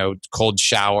 like, cold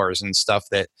showers and stuff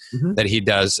that he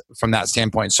does from that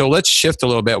standpoint. So let's shift a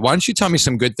little bit. Why don't you tell me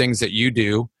some good things that you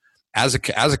do as a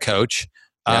coach,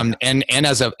 and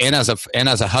as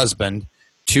a husband,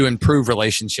 to improve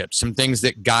relationships, some things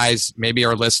that guys maybe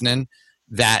are listening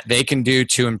that they can do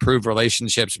to improve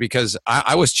relationships, because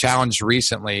I was challenged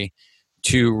recently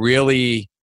to really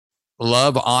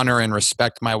love, honor, and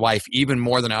respect my wife even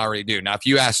more than I already do. Now, if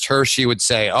you asked her, she would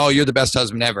say, "Oh, you're the best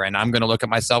husband ever." And I'm going to look at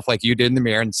myself like you did in the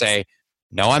mirror and say,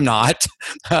 "No, I'm not."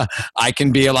 I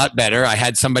can be a lot better. I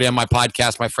had somebody on my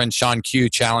podcast, my friend Sean Q,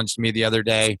 challenged me the other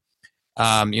day,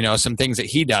 some things that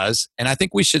he does. And I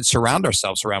think we should surround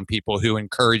ourselves around people who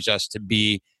encourage us to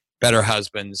be better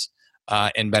husbands,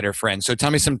 and better friends. So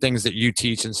tell me some things that you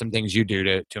teach and some things you do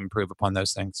to improve upon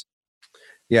those things.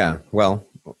 Yeah. Well,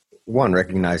 one,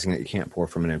 recognizing that you can't pour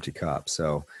from an empty cup.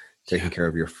 So taking care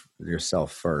of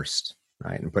yourself first,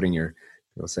 right? And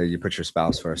you'll say you put your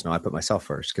spouse first. No, I put myself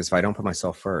first. Because if I don't put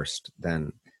myself first,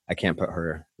 then I can't put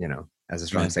her, as a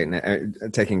strong statement,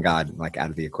 taking God like out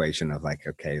of the equation of like,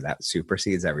 okay, that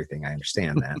supersedes everything. I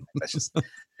understand that. Let's just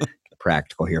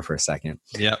practical here for a second.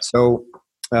 Yeah. So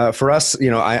for us,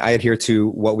 I adhere to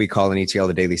what we call in ETL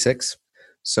the daily 6.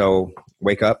 So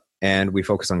wake up and we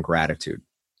focus on gratitude.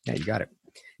 Yeah, you got it.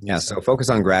 Yeah. So focus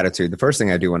on gratitude. The first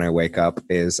thing I do when I wake up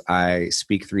is I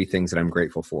speak 3 things that I'm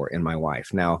grateful for in my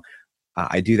wife. Now,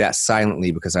 I do that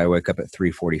silently because I wake up at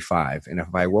 3:45. And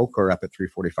if I woke her up at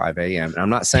 3:45 a.m., and I'm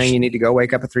not saying you need to go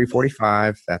wake up at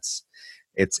 3:45.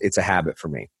 It's a habit for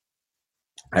me.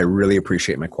 I really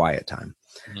appreciate my quiet time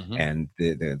and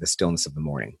the stillness of the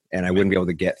morning. And I wouldn't be able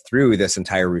to get through this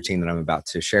entire routine that I'm about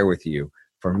to share with you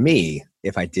for me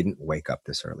if I didn't wake up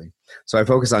this early. So I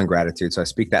focus on gratitude. So I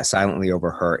speak that silently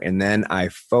over her. And then I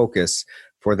focus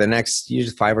for the next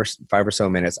usually 5 or so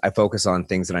minutes, I focus on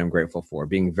things that I'm grateful for,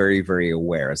 being very, very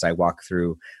aware as I walk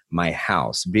through my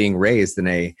house, being raised in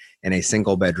a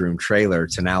single bedroom trailer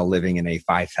to now living in a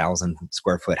 5,000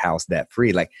 square foot house debt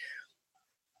free. Like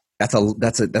that's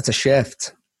a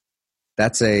shift.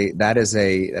 That is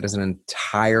an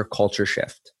entire culture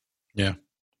shift. Yeah.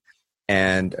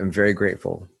 And I'm very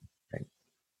grateful. Right?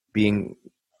 Being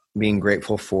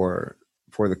grateful for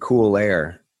the cool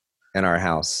air in our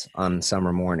house on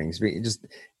summer mornings, just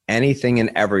anything and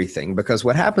everything. Because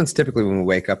what happens typically when we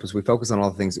wake up is we focus on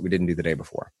all the things that we didn't do the day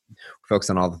before. We focus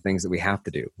on all the things that we have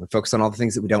to do. We focus on all the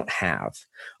things that we don't have,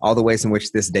 all the ways in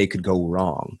which this day could go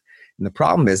wrong. And the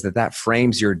problem is that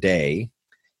frames your day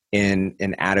in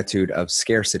an attitude of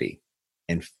scarcity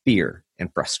and fear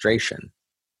and frustration.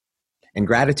 And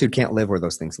gratitude can't live where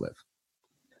those things live.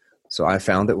 So I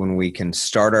found that when we can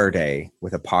start our day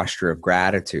with a posture of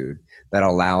gratitude, that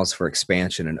allows for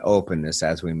expansion and openness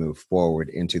as we move forward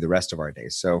into the rest of our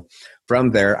days. So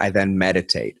from there, I then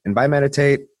meditate. And by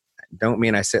meditate, don't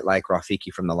mean I sit like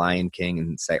Rafiki from The Lion King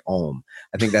and say Om.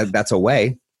 I think that's a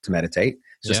way to meditate.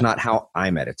 It's just not how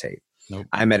I meditate. Nope.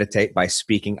 I meditate by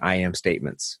speaking I am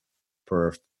statements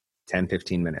for 10,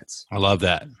 15 minutes. I love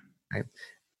that. Right?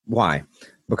 Why?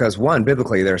 Because one,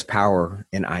 biblically, there's power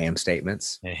in I am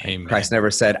statements. Amen. Christ never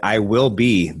said, I will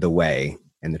be the way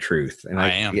and the truth. And I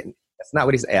am. That's not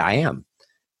what he said. I am.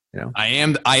 I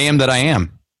am that I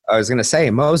am. I was going to say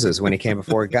Moses when he came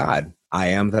before God, I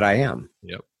am that I am.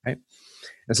 Yep. Right.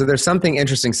 And so there's something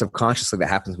interesting subconsciously that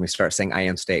happens when we start saying I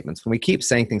am statements. When we keep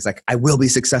saying things like, I will be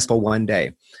successful one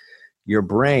day. Your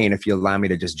brain, if you allow me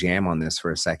to just jam on this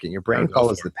for a second, your brain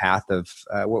follows the path of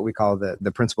what we call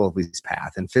the principle of least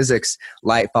path. In physics,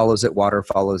 light follows it, water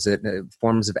follows it,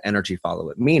 forms of energy follow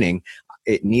it, meaning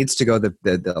it needs to go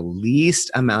the least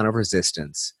amount of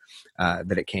resistance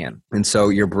that it can. And so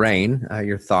your brain,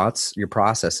 your thoughts, your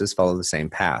processes follow the same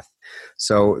path.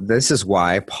 So this is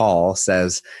why Paul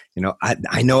says,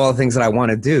 I know all the things that I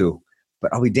want to do,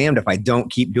 but I'll be damned if I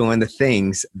don't keep doing the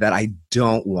things that I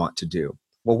don't want to do.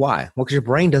 Well, why? Well, because your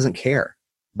brain doesn't care.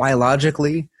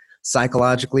 Biologically,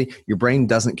 psychologically, your brain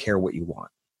doesn't care what you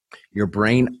want. Your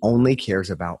brain only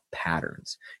cares about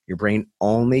patterns. Your brain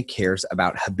only cares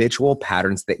about habitual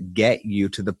patterns that get you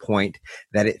to the point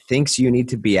that it thinks you need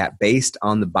to be at based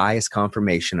on the biased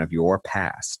confirmation of your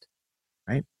past,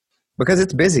 right? Because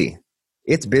it's busy.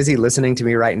 It's busy listening to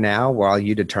me right now while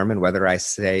you determine whether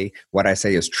what I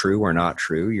say is true or not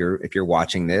true. If you're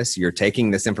watching this, you're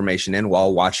taking this information in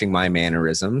while watching my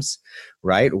mannerisms,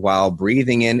 right? While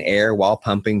breathing in air, while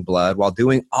pumping blood, while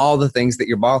doing all the things that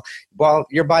while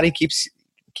your body keeps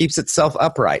itself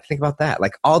upright. Think about that.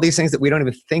 Like all these things that we don't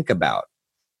even think about.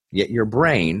 Yet your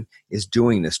brain is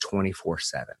doing this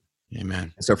 24/7.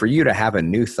 Amen. So for you to have a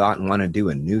new thought and want to do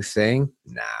a new thing,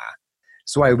 nah.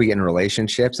 That's why we get in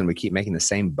relationships and we keep making the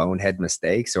same bonehead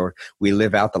mistakes, or we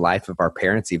live out the life of our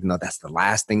parents, even though that's the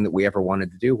last thing that we ever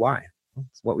wanted to do. Why?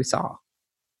 It's what we saw.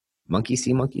 Monkey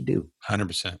see, monkey do.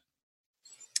 100%.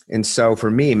 And so for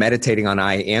me, meditating on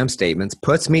I am statements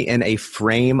puts me in a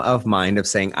frame of mind of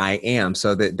saying I am,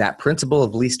 so that principle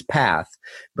of least path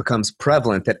becomes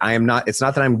prevalent, that I am not, it's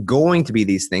not that I'm going to be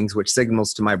these things, which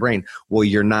signals to my brain, well,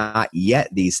 you're not yet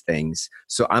these things.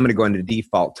 So I'm going to go into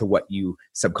default to what you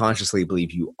subconsciously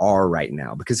believe you are right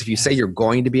now. Because if you say you're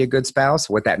going to be a good spouse,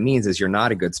 what that means is you're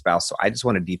not a good spouse. So I just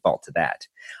want to default to that.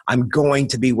 I'm going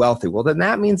to be wealthy. Well, then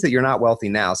that means that you're not wealthy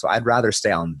now. So I'd rather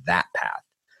stay on that path.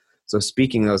 So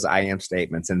speaking those I am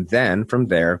statements. And then from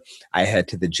there, I head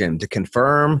to the gym to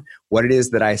confirm what it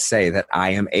is that I say, that I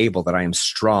am able, that I am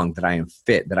strong, that I am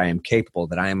fit, that I am capable,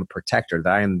 that I am a protector,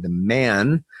 that I am the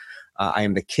man, I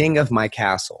am the king of my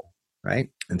castle, right?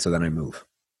 And so then I move,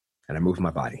 and I move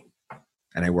my body,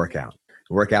 and I work out.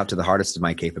 I work out to the hardest of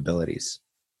my capabilities,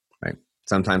 right?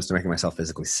 Sometimes to making myself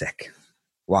physically sick.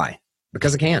 Why?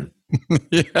 Because I can.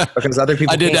 Yeah. Because other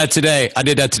people I did can't.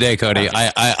 that today, Cody.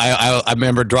 Yeah. I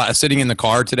remember sitting in the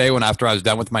car today after I was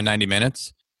done with my 90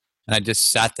 minutes, and I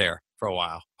just sat there for a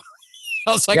while.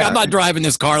 I was like, Yeah. I'm not driving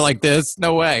this car like this.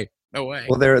 No way. No way.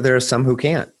 Well, there are some who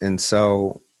can't. And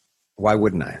so why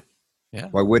wouldn't I? Yeah.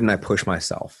 Why wouldn't I push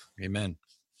myself? Amen.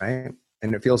 Right?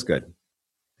 And it feels good.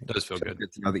 It does feel good.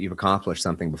 Good to know that you've accomplished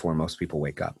something before most people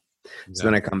wake up. Exactly. So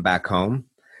then I come back home,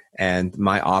 and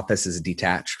my office is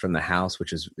detached from the house,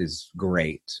 which is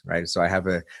great, right? So I have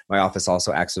my office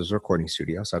also acts as a recording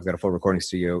studio. So I've got a full recording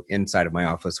studio inside of my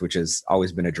office, which has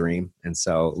always been a dream. And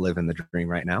so live in the dream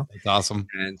right now. It's awesome.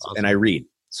 And I read.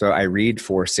 So I read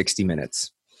for 60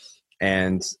 minutes,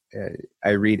 and I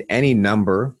read any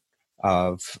number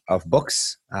of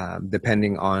books,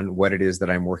 depending on what it is that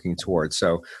I'm working towards.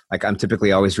 So like I'm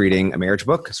typically always reading a marriage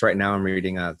book. So right now I'm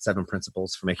reading 7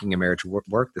 Principles for Making a Marriage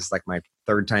Work. This is like my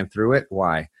 3rd time through it.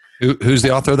 Why? Who's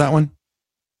the author of that one?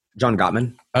 John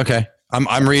Gottman. Okay.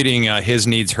 I'm reading His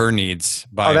Needs, Her Needs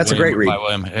by that's a great read. By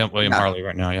William Harley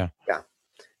right now. Yeah. Yeah.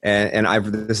 And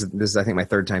this is I think my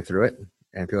 3rd time through it.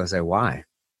 And people say, why?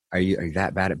 Are you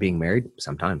that bad at being married?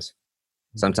 Sometimes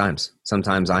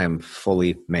I am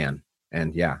fully man.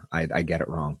 And yeah, I get it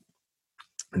wrong.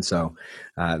 And so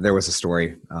there was a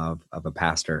story of a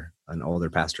pastor, an older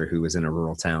pastor who was in a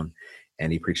rural town,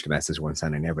 and he preached a message one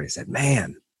Sunday, and everybody said,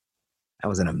 man, that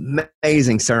was an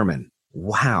amazing sermon.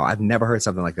 Wow, I've never heard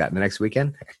something like that. And the next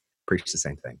weekend, preached the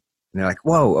same thing. And they're like,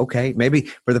 whoa, okay. Maybe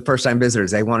for the first time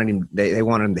visitors, they wanted him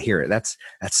to hear it. That's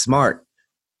smart.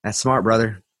 That's smart,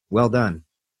 brother. Well done.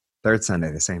 3rd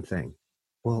Sunday, the same thing.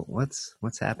 Well,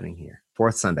 what's happening here?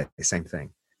 4th Sunday, the same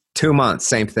thing. 2 months,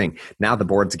 same thing. Now the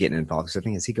board's getting involved. So I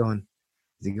think, is he going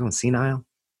senile?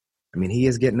 I mean, he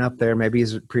is getting up there. Maybe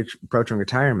he's approaching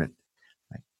retirement.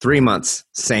 3 months,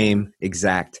 same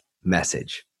exact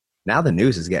message. Now the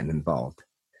news is getting involved.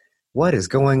 What is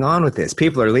going on with this?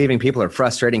 People are leaving. People are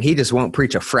frustrating. He just won't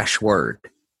preach a fresh word.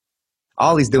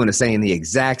 All he's doing is saying the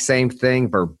exact same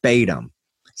thing verbatim.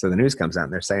 So the news comes out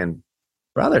and they're saying,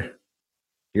 brother,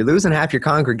 you're losing half your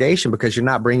congregation because you're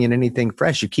not bringing anything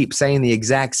fresh. You keep saying the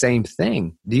exact same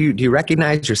thing. Do you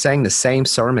recognize you're saying the same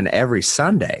sermon every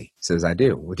Sunday? He says, I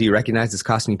do. Well, do you recognize it's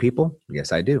costing you people?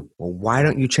 Yes, I do. Well, why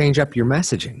don't you change up your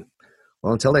messaging?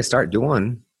 Well, until they start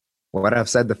doing what I've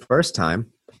said the first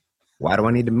time, why do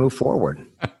I need to move forward?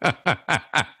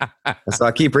 So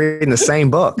I keep reading the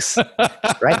same books,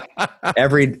 right?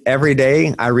 Every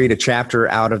day I read a chapter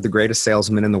out of The Greatest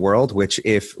Salesman in the World, which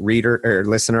if reader or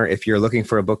listener, if you're looking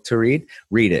for a book to read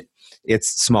it.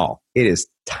 It's small. It is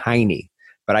tiny,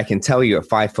 but I can tell you at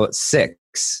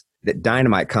 5'6" that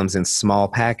dynamite comes in small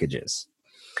packages.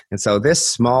 And so this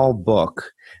small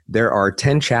book, there are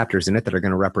 10 chapters in it that are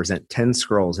going to represent 10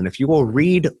 scrolls. And if you will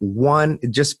read one,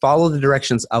 just follow the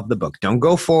directions of the book. Don't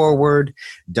go forward.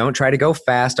 Don't try to go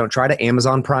fast. Don't try to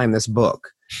Amazon Prime this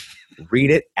book. Read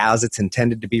it as it's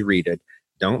intended to be read.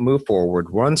 Don't move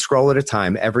forward. One scroll at a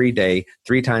time every day,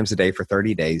 3 times a day for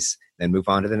 30 days, then move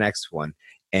on to the next one.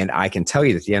 And I can tell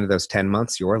you that at the end of those 10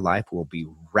 months, your life will be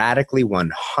radically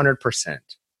 100%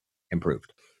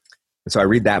 improved. So I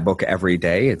read that book every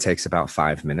day. It takes about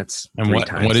 5 minutes. And what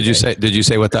did you say? Did you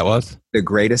say what that was? The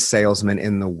Greatest Salesman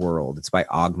in the World. It's by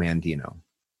Og Mandino.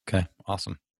 Okay,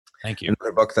 awesome. Thank you.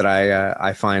 Another book that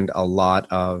I find a lot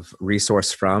of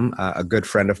resource from, a good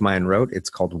friend of mine wrote. It's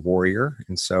called Warrior.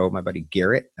 And so my buddy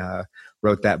Garrett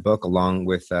wrote that book along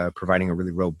with providing a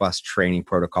really robust training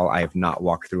protocol. I have not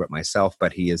walked through it myself,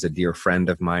 but he is a dear friend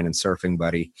of mine and surfing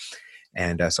buddy.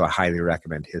 And so I highly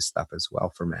recommend his stuff as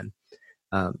well for men.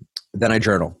 Then I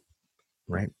journal,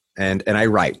 right? And I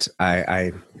write.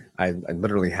 I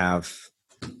literally have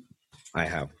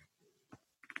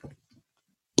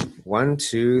 1,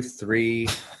 2, 3,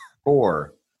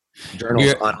 4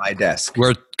 journals on my desk.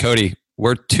 Cody,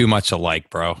 we're too much alike,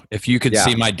 bro. If you could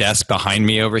see my desk behind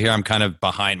me over here, I'm kind of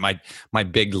behind my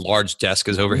big, large desk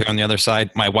is over here on the other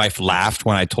side. My wife laughed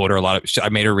when I told her I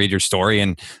made her read your story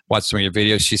and watch some of your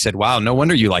videos. She said, wow, no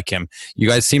wonder you like him. You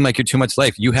guys seem like you're too much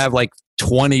alike. You have like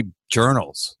 20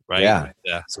 journals, right?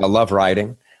 Yeah. So I love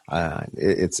writing.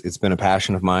 It's been a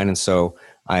passion of mine. And so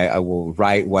I will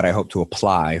write what I hope to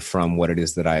apply from what it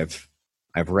is that I've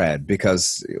read,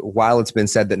 because while it's been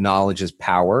said that knowledge is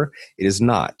power, it is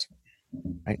not.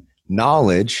 Right?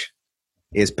 Knowledge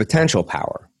is potential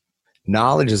power.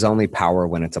 Knowledge is only power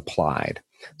when it's applied.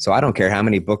 So I don't care how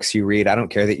many books you read. I don't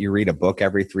care that you read a book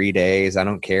every 3 days. I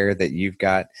don't care that you've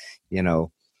got,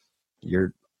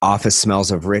 your office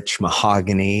smells of rich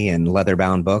mahogany and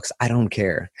leather-bound books. I don't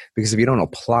care, because if you don't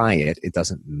apply it, it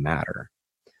doesn't matter.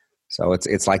 So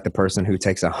it's like the person who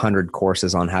takes 100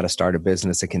 courses on how to start a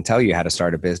business. It can tell you how to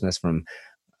start a business from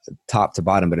top to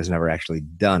bottom, but has never actually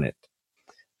done it.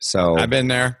 So I've been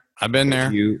there.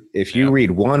 If you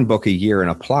read one book a year and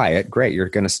apply it, great. You're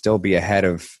going to still be ahead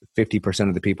of 50%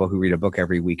 of the people who read a book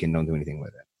every week and don't do anything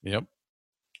with it. Yep.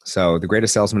 So The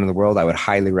Greatest Salesman in the World, I would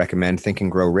highly recommend. Think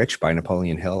and Grow Rich by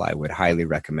Napoleon Hill, I would highly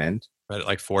recommend. Read it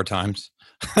like 4 times.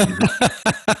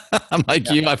 I'm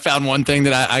like you. I found one thing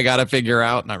that I got to figure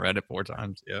out, and I read it 4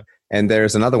 times. Yeah. And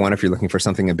there's another one if you're looking for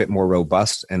something a bit more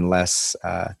robust and less,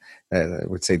 I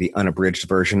would say, the unabridged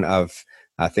version of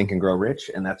Think and Grow Rich,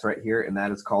 and that's right here, and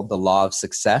that is called The Law of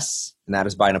Success, and that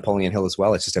is by Napoleon Hill as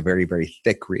well. It's just a very, very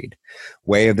thick read.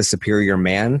 Way of the Superior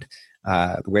Man.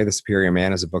 The Way of the Superior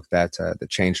Man is a book that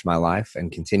changed my life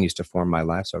and continues to form my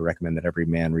life, so I recommend that every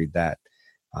man read that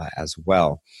as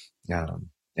well.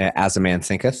 As a Man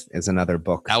Thinketh is another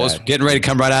book. I was getting ready to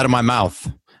come right out of my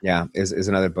mouth. Yeah, is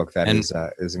another book that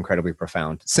is incredibly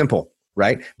profound. Simple,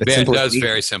 right? But yeah, simple it does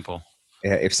very simple.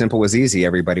 If simple was easy,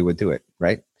 everybody would do it,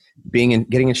 right? Getting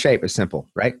in shape is simple,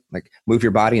 right? Like move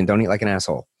your body and don't eat like an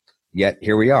asshole. Yet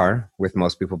here we are with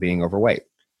most people being overweight,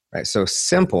 right? So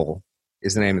simple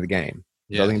is the name of the game.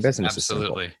 Yes, building a business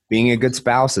absolutely. Is simple. Being a good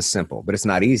spouse is simple, but it's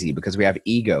not easy because we have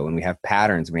ego and we have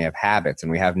patterns and we have habits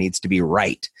and we have needs to be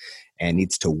right and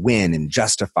needs to win and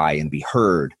justify and be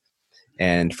heard.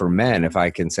 And for men, if I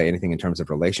can say anything in terms of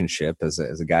relationship, as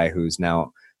a guy who's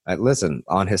now,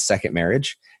 on his second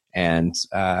marriage and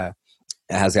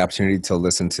has the opportunity to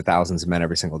listen to thousands of men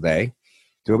every single day,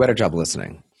 do a better job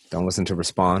listening. Don't listen to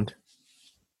respond.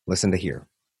 Listen to hear.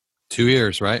 2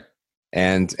 ears, right?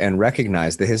 And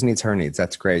recognize the his needs, her needs.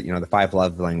 That's great. The 5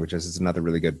 Love Languages is another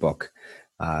really good book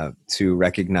to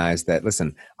recognize that,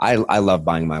 listen, I love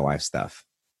buying my wife stuff.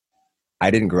 I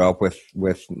didn't grow up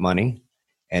with money,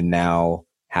 and now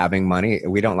having money,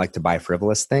 we don't like to buy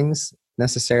frivolous things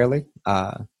necessarily.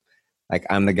 Like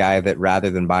I'm the guy that rather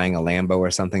than buying a Lambo or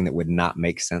something that would not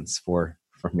make sense for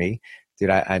me, dude,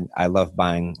 I love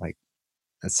buying like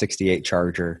a 68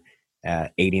 Charger,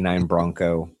 89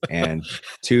 Bronco, and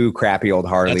 2 crappy old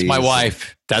Harleys.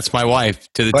 That's my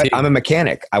wife to the But T. I'm a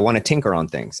mechanic. I want to tinker on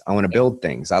things. I want to build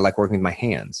things. I like working with my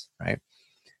hands, right?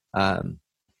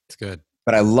 It's good.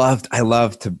 But I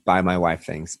love to buy my wife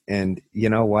things. And you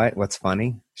know what? What's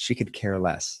funny? She could care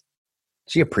less.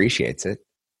 She appreciates it.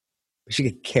 She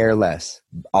could care less.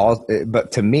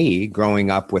 But to me,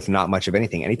 growing up with not much of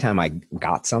anything, anytime I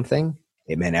got something,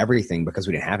 it meant everything because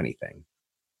we didn't have anything.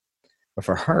 But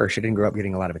for her, she didn't grow up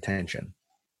getting a lot of attention.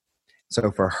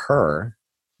 So for her,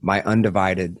 my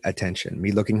undivided attention,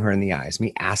 me looking her in the eyes,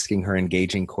 me asking her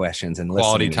engaging questions and listening.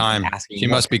 Quality time. She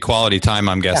must be quality time,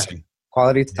 I'm guessing. Yeah.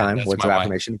 Quality time, words of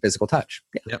affirmation, physical touch.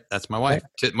 Yeah. Yep, that's my wife.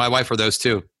 Right. My wife are those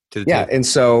two. And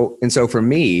so for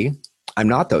me, I'm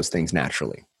not those things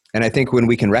naturally. And I think when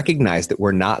we can recognize that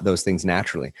we're not those things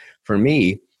naturally, for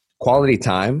me, quality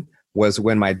time was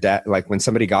when my dad, like when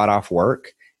somebody got off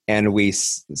work and we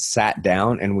sat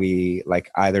down and we like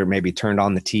either maybe turned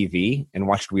on the TV and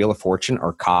watched Wheel of Fortune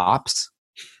or Cops,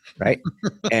 right?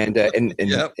 And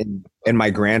yep. and my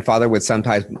grandfather would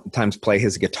sometimes play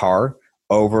his guitar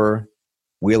over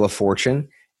Wheel of Fortune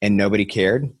and nobody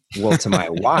cared. Well, to my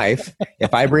wife,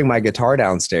 if I bring my guitar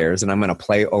downstairs and I'm going to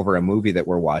play over a movie that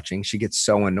we're watching, she gets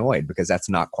so annoyed because that's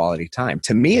not quality time.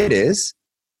 To me, it is,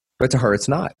 but to her, it's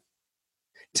not.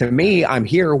 To me, I'm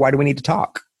here. Why do we need to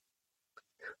talk?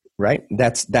 Right?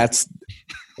 That's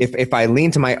if I lean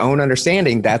to my own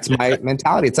understanding, that's my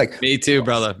mentality. It's like me too,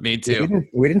 brother. Me too.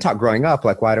 We didn't talk growing up.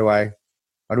 Like, why do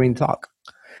we need to talk?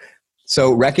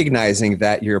 So recognizing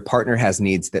that your partner has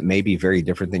needs that may be very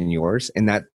different than yours, and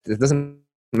that it doesn't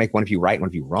make one of you right and one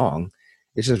of you wrong.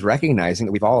 It's just recognizing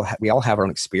that we all have our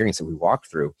own experience that we walk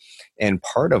through, and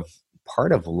part of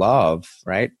love,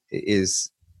 right, is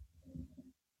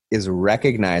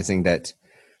recognizing that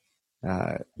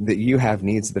that you have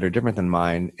needs that are different than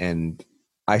mine, and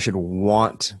I should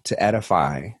want to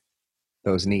edify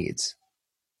those needs,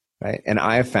 right? And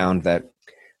I have found that,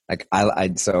 like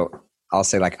I'll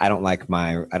say, like, I don't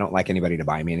like anybody to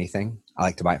buy me anything. I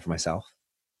like to buy it for myself.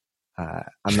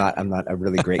 I'm not a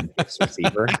really great gifts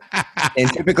receiver. And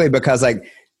typically because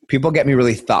like people get me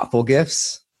really thoughtful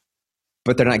gifts,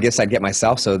 but they're not gifts I'd get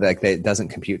myself. So that it doesn't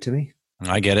compute to me.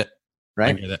 I get it.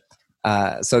 Right. I get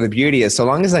it. So the beauty is, so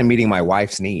long as I'm meeting my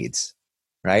wife's needs,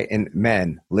 right? And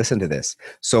men, listen to this.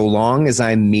 So long as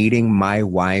I'm meeting my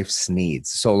wife's needs,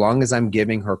 so long as I'm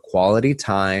giving her quality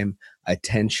time,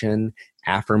 attention,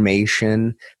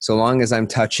 affirmation, so long as I'm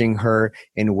touching her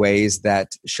in ways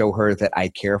that show her that I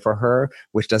care for her,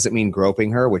 which doesn't mean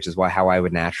groping her, which is how I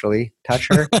would naturally touch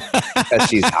her because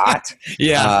she's hot.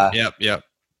 Yeah. Yep.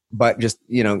 But just,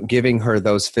 giving her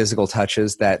those physical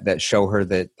touches that show her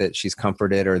that she's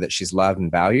comforted or that she's loved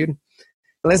and valued.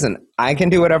 Listen, I can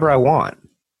do whatever I want.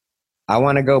 I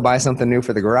want to go buy something new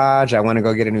for the garage. I want to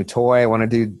go get a new toy. I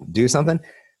want to do something.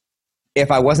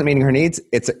 If I wasn't meeting her needs,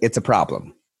 it's a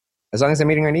problem. As long as I'm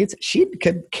meeting her needs, she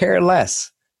could care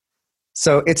less.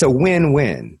 So it's a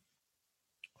win-win.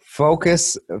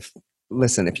 Focus.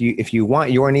 Listen, if you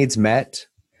want your needs met,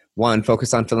 one,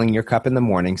 focus on filling your cup in the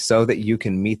morning so that you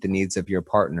can meet the needs of your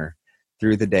partner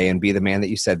through the day and be the man that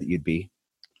you said that you'd be,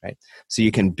 right? So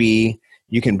you can be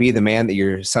the man that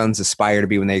your sons aspire to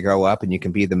be when they grow up, and you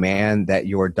can be the man that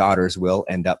your daughters will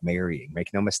end up marrying.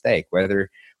 Make no mistake, whether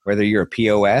you're a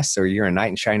POS or you're a knight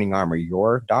in shining armor,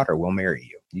 your daughter will marry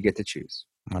you. You get to choose.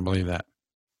 I believe that.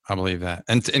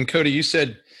 And Cody, you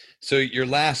said, so your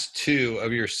last 2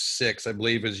 of your 6, I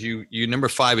believe, is you number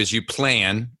 5 is you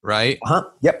plan, right?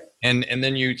 Yep. And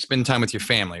then you spend time with your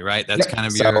family, right? That's kind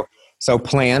of So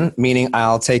plan, meaning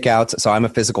I'll take out, so I'm a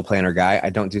physical planner guy. I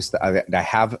don't do, I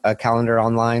have a calendar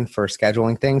online for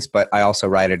scheduling things, but I also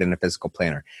write it in a physical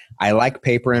planner. I like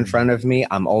paper in front of me.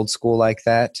 I'm old school like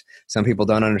that. Some people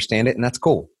don't understand it, and that's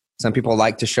cool. Some people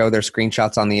like to show their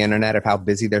screenshots on the internet of how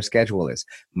busy their schedule is.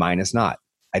 Mine is not.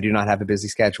 I do not have a busy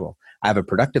schedule. I have a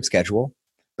productive schedule,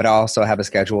 but I also have a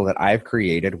schedule that I've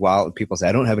created while people say,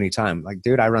 I don't have any time. Like,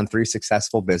 dude, I run 3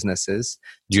 successful businesses,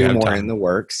 2 more in the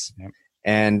works,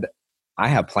 and I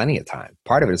have plenty of time.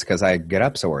 Part of it is because I get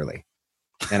up so early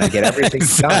and I get everything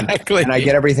done. And I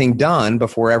get everything done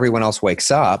before everyone else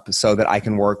wakes up so that I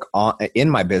can work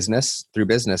in my business through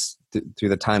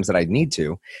the times that I need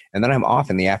to. And then I'm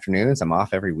off in the afternoons. I'm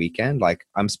off every weekend. Like,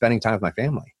 I'm spending time with my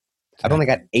family. I've only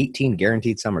got 18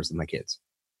 guaranteed summers with my kids.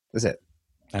 That's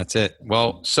it.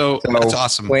 Well, so that's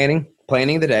awesome.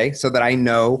 Planning the day so that I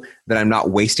know that I'm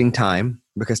not wasting time,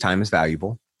 because time is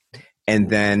valuable. And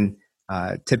then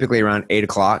typically around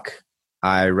 8:00,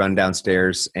 I run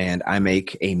downstairs and I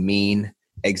make a mean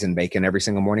eggs and bacon every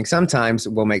single morning. Sometimes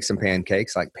we'll make some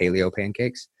pancakes, like paleo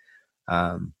pancakes.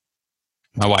 My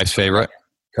wife's favorite.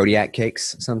 Kodiak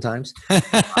cakes sometimes.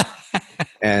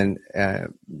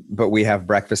 But we have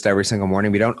breakfast every single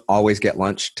morning. We don't always get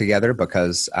lunch together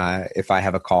because if I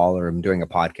have a call or I'm doing a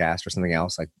podcast or something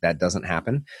else, like that doesn't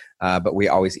happen. But we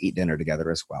always eat dinner together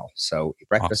as well. So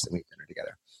breakfast and we eat dinner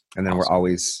together. And then we're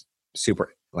always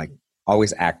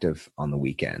always active on the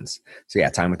weekends. So yeah,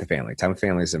 time with the family. Time with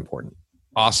family is important.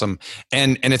 Awesome.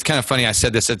 And it's kind of funny. I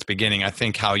said this at the beginning. I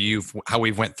think how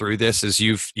we've went through this is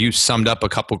you summed up a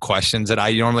couple questions that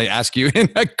I normally ask you in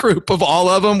a group of all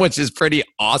of them, which is pretty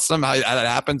awesome how that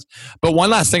happens. But one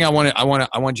last thing I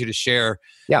want you to share.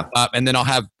 Yeah. And then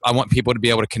I want people to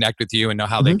be able to connect with you and know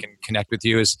how they can connect with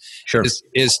you is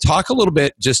talk a little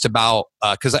bit just about,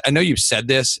 cause I know you've said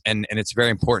this and it's very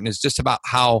important, is just about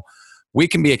how we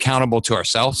can be accountable to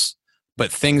ourselves, but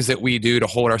things that we do to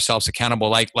hold ourselves accountable,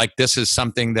 like this is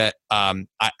something that I'm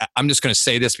just going to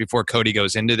say this before Cody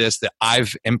goes into this, that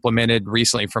I've implemented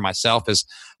recently for myself is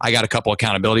I got a couple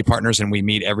accountability partners and we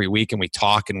meet every week and we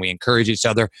talk and we encourage each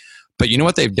other. But you know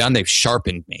what they've done? They've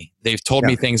sharpened me. They've told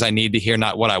me things I need to hear,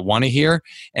 not what I want to hear.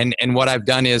 And what I've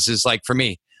done is like, for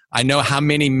me, I know how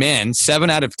many men, 7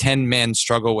 out of 10 men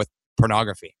struggle with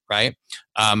pornography, right?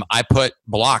 I put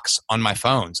blocks on my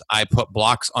phones. I put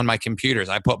blocks on my computers.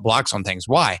 I put blocks on things.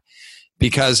 Why?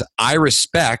 Because I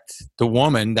respect the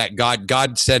woman that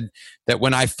God said that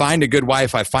when I find a good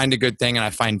wife, I find a good thing and I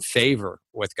find favor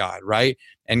with God, right?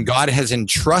 And God has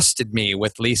entrusted me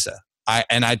with Lisa. I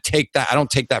don't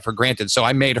take that for granted. So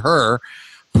I made her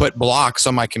put blocks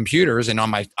on my computers and on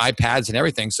my iPads and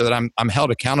everything so that I'm held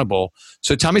accountable.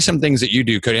 So tell me some things that you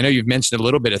do, Cody. I know you've mentioned a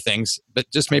little bit of things, but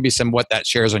just maybe what that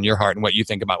shares on your heart and what you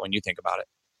think about when you think about it.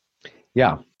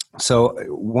 Yeah. So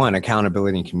one,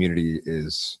 accountability and community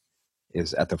is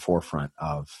at the forefront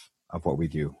of what we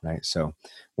do, right? So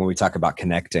when we talk about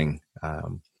connecting, I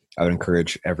would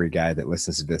encourage every guy that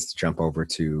listens to this to jump over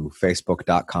to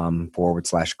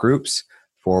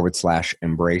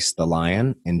facebook.com/groups/embrace the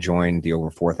lion and join the over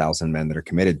 4,000 men that are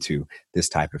committed to this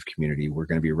type of community. We're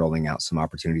going to be rolling out some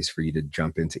opportunities for you to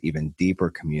jump into even deeper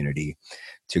community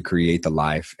to create the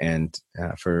life and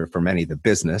for many, the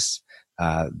business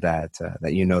that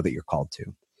you know that you're called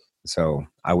to. So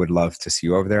I would love to see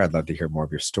you over there. I'd love to hear more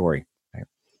of your story. Right?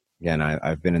 Again,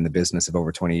 I've been in the business of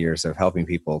over 20 years of helping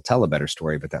people tell a better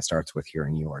story, but that starts with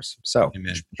hearing yours. So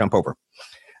jump over.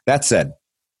 That said,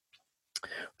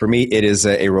 for me, it is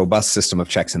a robust system of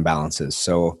checks and balances.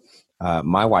 So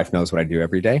my wife knows what I do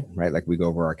every day, right? Like we go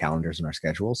over our calendars and our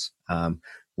schedules.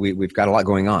 We've got a lot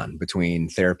going on between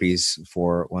therapies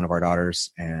for one of our daughters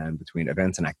and between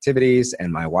events and activities.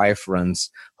 And my wife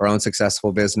runs her own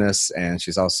successful business. And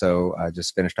she's also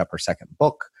just finished up her second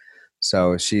book.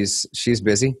 So she's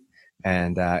busy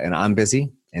and I'm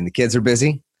busy and the kids are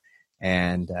busy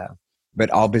but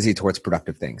all busy towards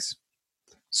productive things.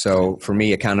 So for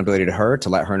me, accountability to her, to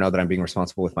let her know that I'm being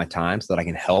responsible with my time so that I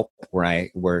can help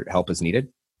where help is needed,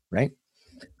 right?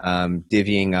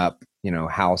 Divvying up,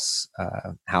 house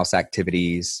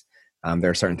activities.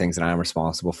 There are certain things that I'm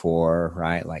responsible for,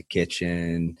 right? Like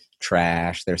kitchen,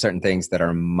 trash. There are certain things that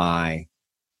are my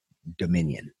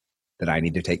dominion that I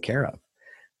need to take care of.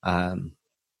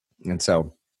 And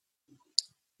so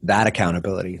that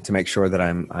accountability to make sure that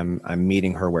I'm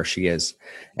meeting her where she is.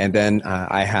 And then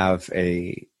I have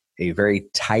a very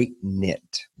tight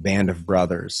knit band of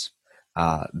brothers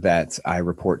that I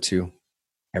report to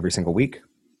every single week,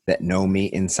 that know me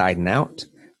inside and out,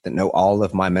 that know all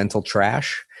of my mental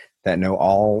trash, that know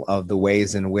all of the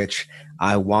ways in which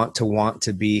I want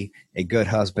to be a good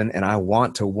husband and I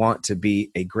want to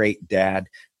be a great dad.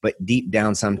 But deep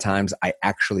down, sometimes I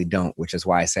actually don't, which is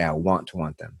why I say I want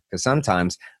them. Because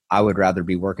sometimes I would rather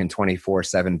be working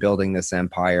 24/7, building this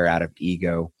empire out of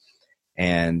ego.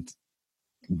 And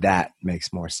that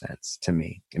makes more sense to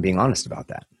me. And being honest about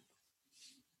that.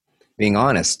 Being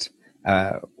honest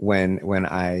when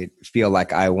I feel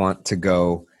like I want to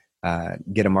go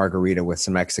get a margarita with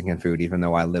some Mexican food, even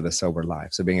though I live a sober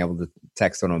life. So being able to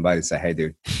text one of my buddies and say, hey,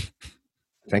 dude,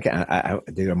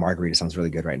 dude, a margarita sounds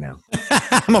really good right now.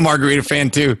 I'm a margarita fan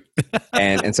too.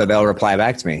 and so they'll reply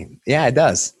back to me. Yeah, it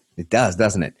does. It does,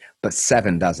 doesn't it? But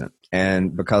 7 doesn't.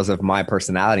 And because of my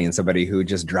personality and somebody who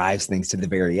just drives things to the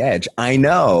very edge, I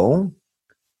know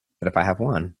that if I have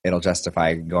one, it'll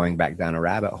justify going back down a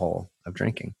rabbit hole of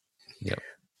drinking. Yep.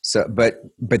 So, but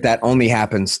that only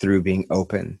happens through being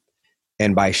open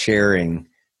and by sharing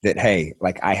that, hey,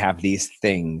 like I have these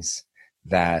things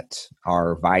that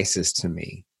are vices to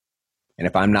me. And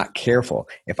if I'm not careful,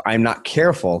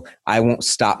 I won't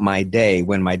stop my day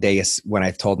when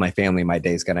I've told my family my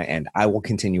day is going to end. I will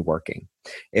continue working.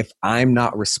 If I'm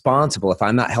not responsible, if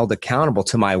I'm not held accountable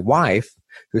to my wife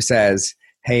who says,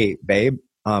 hey, babe,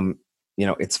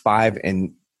 it's 5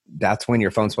 and that's when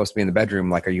your phone's supposed to be in the bedroom.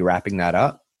 Like, are you wrapping that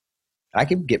up? I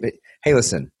can get it. Hey,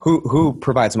 listen, who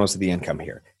provides most of the income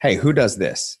here? Hey, who does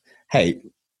this? Hey,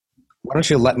 why don't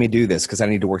you let me do this? Because I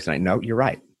need to work tonight. No, you're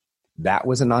right. That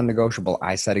was a non-negotiable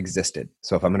I said existed.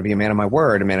 So if I'm going to be a man of my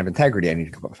word, a man of integrity, I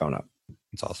need to put my phone up.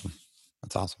 That's awesome.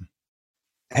 That's awesome.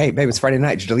 Hey, babe, it's Friday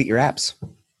night. Did you delete your apps?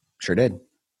 Sure did.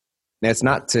 Now, it's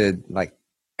not to like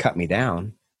cut me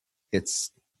down.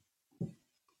 It's,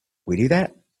 we do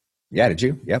that? Yeah, did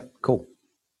you? Yep, cool.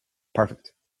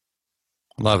 Perfect.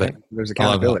 Love it. There's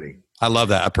accountability. I love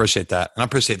that. I appreciate that. And I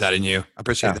appreciate that in you. I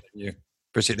appreciate that in you.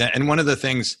 Appreciate that. And one of the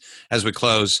things as we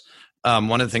close,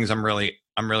 one of the things I'm really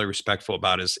respectful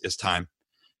about is time.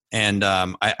 And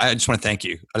I just want to thank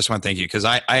you. Because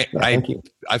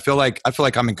I feel like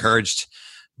I'm encouraged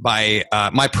by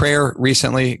my prayer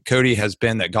recently, Cody, has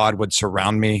been that God would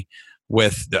surround me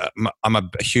with I'm a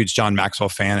huge John Maxwell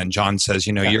fan, and John says,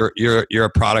 you're a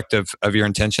product of your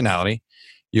intentionality.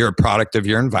 You're a product of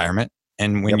your environment.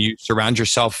 And when you surround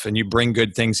yourself and you bring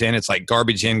good things in, it's like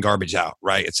garbage in, garbage out,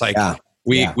 right? It's like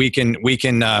we can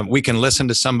listen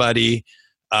to somebody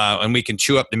and we can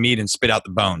chew up the meat and spit out the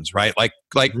bones, right? Like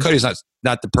Cody's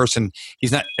not the person.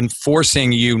 He's not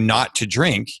enforcing you not to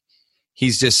drink.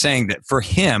 He's just saying that for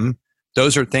him,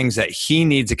 those are things that he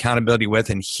needs accountability with,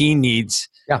 and he needs.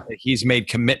 That he's made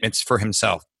commitments for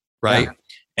himself, right?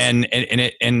 And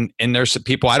there's some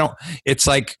people it's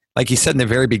like he said in the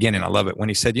very beginning. I love it when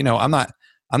he said, I'm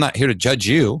not here to judge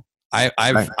you. I've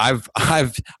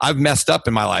messed up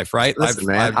in my life, right? Listen,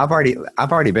 I've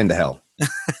already been to hell.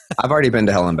 I've already been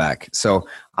to hell and back. So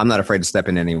I'm not afraid to step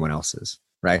in anyone else's,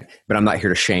 right? But I'm not here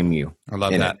to shame you. I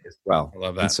love that as well. I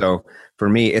love that. And so for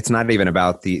me, it's not even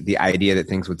about the idea that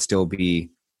things would still be.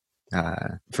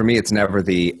 For me, it's never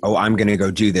I'm going to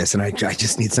go do this, and I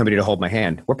just need somebody to hold my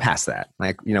hand. We're past that.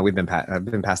 Like, I've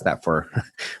been past that for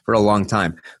a long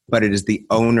time. But it is the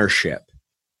ownership.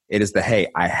 It is hey,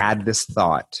 I had this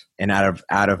thought, and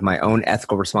out of my own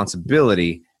ethical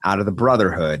responsibility, out of the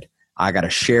brotherhood, I got to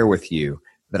share with you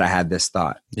that I had this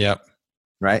thought. Yep.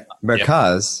 Right.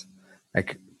 Because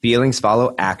like feelings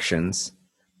follow actions,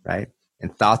 right?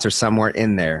 And thoughts are somewhere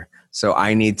in there. So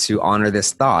I need to honor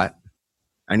this thought.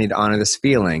 I need to honor this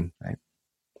feeling, right?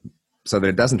 So that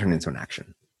it doesn't turn into an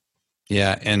action.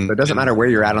 Yeah. And so it doesn't matter where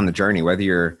you're at on the journey, whether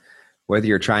you're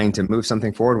trying to move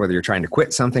something forward, whether you're trying to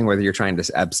quit something, whether you're trying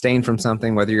to abstain from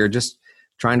something, whether you're just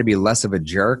trying to be less of a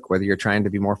jerk, whether you're trying to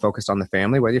be more focused on the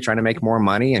family, whether you're trying to make more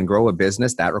money and grow a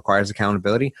business, that requires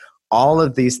accountability. All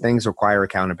of these things require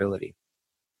accountability,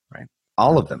 right?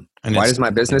 All of them. And why does my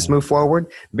business move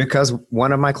forward? Because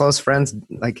one of my close friends,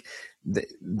 like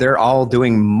they're all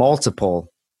doing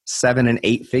multiple 7 and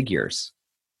 8 figures.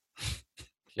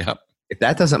 Yep. If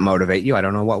that doesn't motivate you, I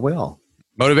don't know what will.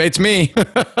 Motivates me.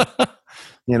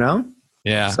 You know?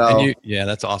 Yeah. So,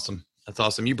 that's awesome. That's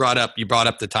awesome. You brought up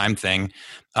the time thing.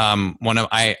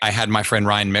 I had my friend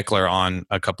Ryan Mickler on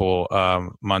a couple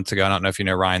months ago. I don't know if you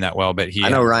know Ryan that well, but I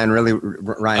know Ryan.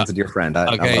 Ryan's a dear friend. I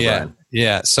love Ryan.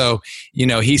 Yeah. So,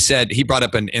 he brought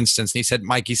up an instance and he said,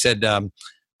 Mike,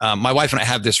 my wife and I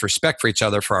have this respect for each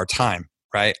other for our time,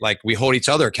 right? Like we hold each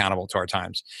other accountable to our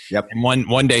times. Yep. And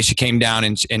one day she came down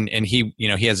and he,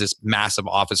 he has this massive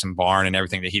office and barn and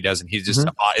everything that he does. And he's just,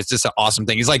 it's just an awesome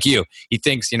thing. He's like you. He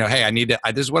thinks, hey,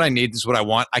 this is what I need. This is what I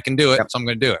want. I can do it. Yep. So I'm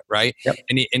going to do it. Right. Yep.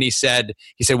 And he said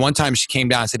one time she came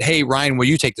down and said, hey, Ryan, will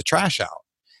you take the trash out?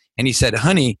 And he said,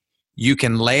 honey, you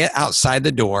can lay it outside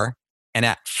the door. And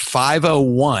at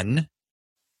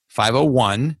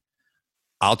 5:01,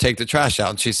 I'll take the trash out.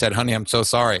 And she said, honey, I'm so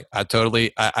sorry. I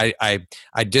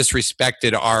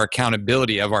disrespected our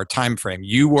accountability of our time frame.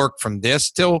 You work from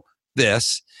this till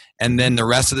this, and then the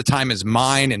rest of the time is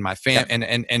mine and my family.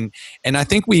 And I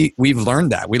think we've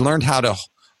learned that. We learned how to,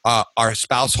 our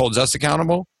spouse holds us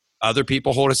accountable. Other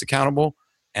people hold us accountable.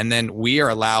 And then we are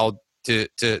allowed to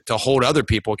hold other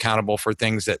people accountable for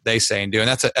things that they say and do. And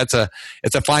it's a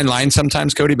fine line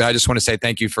sometimes, Cody, but I just want to say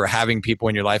thank you for having people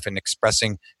in your life and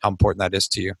expressing how important that is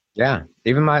to you. Yeah.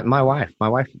 Even my wife,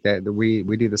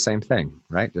 we do the same thing,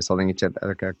 right? Just holding each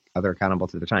other accountable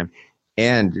to the time.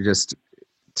 And just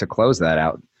to close that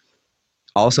out,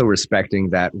 also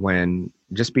respecting that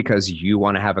just because you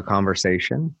want to have a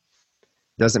conversation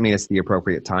doesn't mean it's the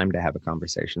appropriate time to have a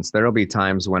conversation. So there'll be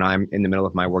times when I'm in the middle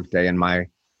of my workday and my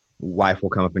wife will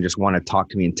come up and just want to talk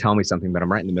to me and tell me something, but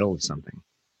I'm right in the middle of something.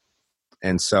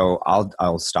 And so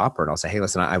I'll stop her and I'll say, hey,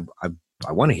 listen, I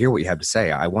want to hear what you have to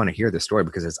say. I want to hear this story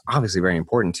because it's obviously very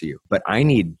important to you, but I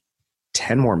need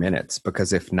 10 more minutes,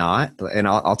 because if not, and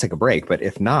I'll take a break, but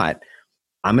if not,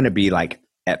 I'm going to be like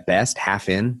at best half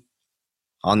in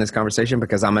on this conversation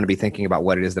because I'm going to be thinking about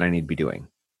what it is that I need to be doing.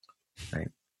 Right.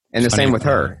 And the same with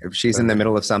her. If she's in the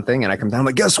middle of something and I come down, I'm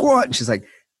like, guess what? And she's like,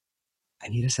 I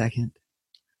need a second.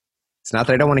 It's not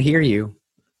that I don't want to hear you,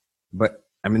 but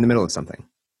I'm in the middle of something.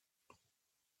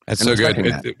 That's so good.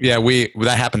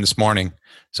 That happened this morning.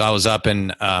 So I was up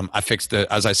and I fixed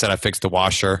the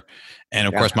washer. And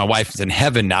of course my wife is in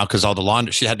heaven now because all the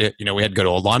laundry, she had to, we had to go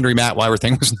to a laundromat while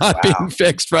everything was not being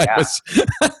fixed. Right. Yeah.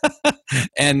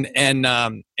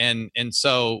 And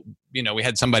so, we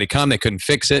had somebody come, they couldn't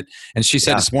fix it. And she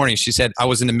said this morning, I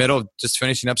was in the middle of just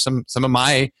finishing up some of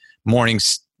my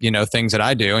mornings, things that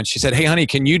I do. And she said, hey, honey,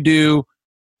 can you do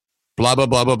blah, blah,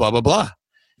 blah, blah, blah, blah, blah.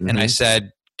 Mm-hmm. And I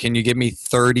said, can you give me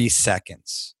 30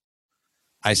 seconds?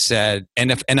 I said,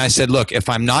 I said, look, if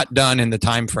I'm not done in the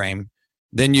time frame,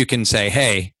 then you can say,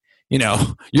 hey,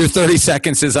 your 30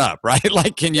 seconds is up, right?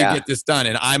 Like, can you get this done?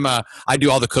 And I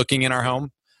do all the cooking in our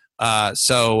home.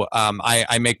 So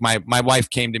I make my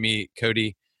wife came to me,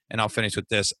 Cody, and I'll finish with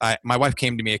this. My wife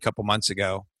came to me a couple months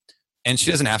ago. And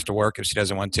she doesn't have to work if she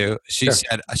doesn't want to. She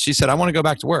said, I want to go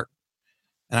back to work.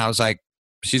 And I was like,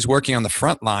 she's working on the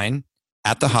front line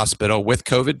at the hospital with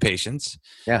COVID patients.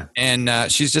 Yeah. And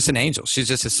she's just an angel. She's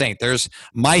just a saint.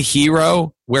 My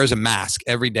hero wears a mask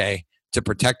every day to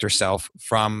protect herself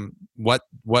from what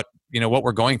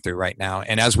we're going through right now.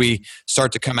 And as we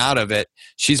start to come out of it,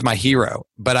 she's my hero.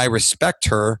 But I respect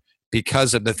her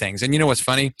because of the things. And you know what's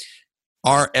funny?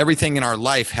 Everything in our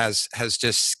life has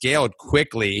just scaled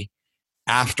quickly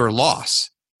after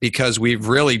loss, because we've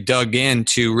really dug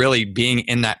into really being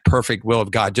in that perfect will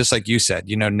of God. Just like you said,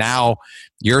 now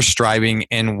you're striving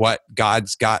in what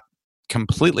God's got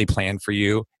completely planned for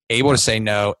you, able to say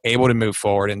no, able to move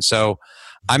forward. And so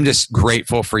I'm just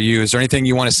grateful for you. Is there anything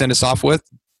you want to send us off with?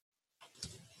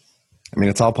 I mean,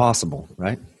 it's all possible,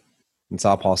 right? It's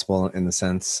all possible in the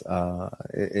sense, to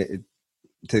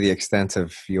the extent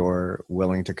of you're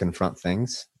willing to confront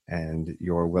things and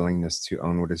your willingness to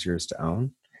own what is yours to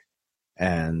own,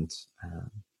 and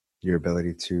your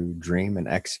ability to dream and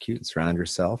execute and surround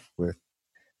yourself with,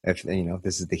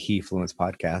 this is the He-Fluence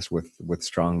podcast with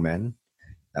strong men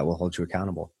that will hold you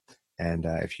accountable. And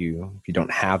if you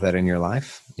don't have that in your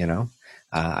life,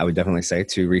 I would definitely say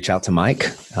to reach out to Mike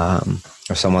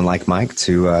or someone like Mike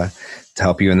to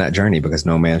help you in that journey, because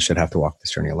no man should have to walk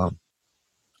this journey alone.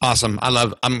 Awesome.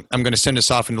 I'm going to send us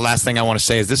off. And the last thing I want to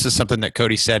say is this is something that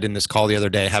Cody said in this call the other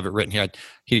day. I have it written here.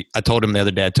 I told him the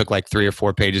other day, I took like 3 or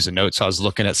 4 pages of notes. So I was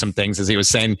looking at some things as he was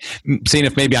saying, seeing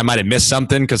if maybe I might have missed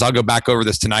something, because I'll go back over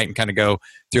this tonight and kind of go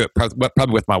through it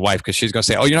probably with my wife, because she's going to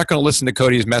say, oh, you're not going to listen to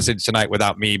Cody's message tonight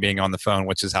without me being on the phone,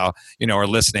 which is how, or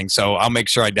listening. So I'll make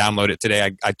sure I download it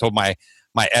today. I told my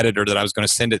editor that I was going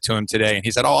to send it to him today. And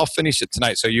he said, oh, I'll finish it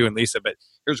tonight. So you and Lisa, but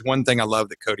here's one thing I love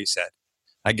that Cody said.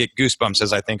 I get goosebumps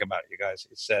as I think about it, you guys.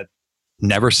 It said,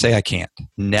 never say I can't.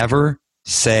 Never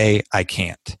say I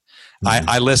can't. Mm-hmm.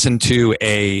 I listened to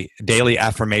a daily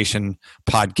affirmation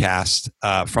podcast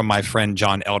from my friend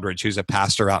John Eldridge, who's a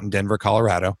pastor out in Denver,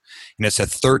 Colorado. And it's a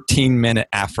 13-minute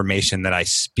affirmation that I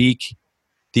speak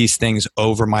these things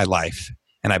over my life.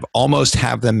 And I've almost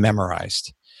have them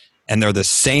memorized. And they're the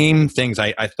same things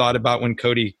I thought about when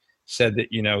Cody said that,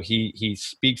 he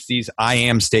speaks these I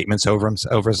am statements over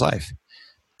his life.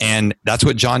 And that's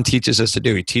what John teaches us to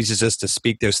do. He teaches us to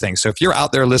speak those things. So if you're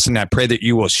out there listening, I pray that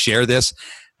you will share this.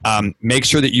 Make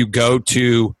sure that you go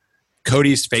to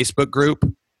Cody's Facebook group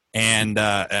and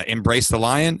Embrace the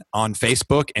Lion on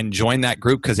Facebook and join that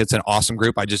group, because it's an awesome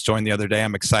group. I just joined the other day.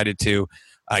 I'm excited to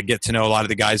get to know a lot of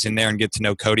the guys in there and get to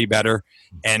know Cody better.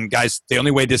 And guys, the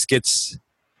only way this gets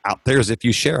out there is if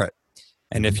you share it.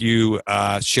 And if you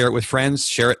share it with friends,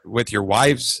 share it with your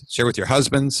wives, share it with your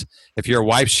husbands. If you're a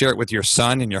wife, share it with your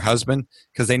son and your husband,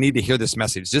 because they need to hear this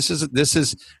message. This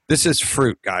is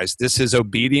fruit, guys. This is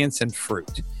obedience and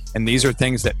fruit. And these are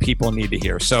things that people need to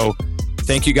hear. So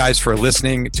thank you guys for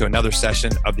listening to another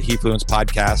session of the He-Fluence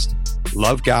podcast.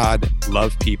 Love God,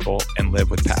 love people, and live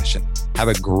with passion. Have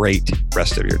a great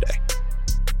rest of your day.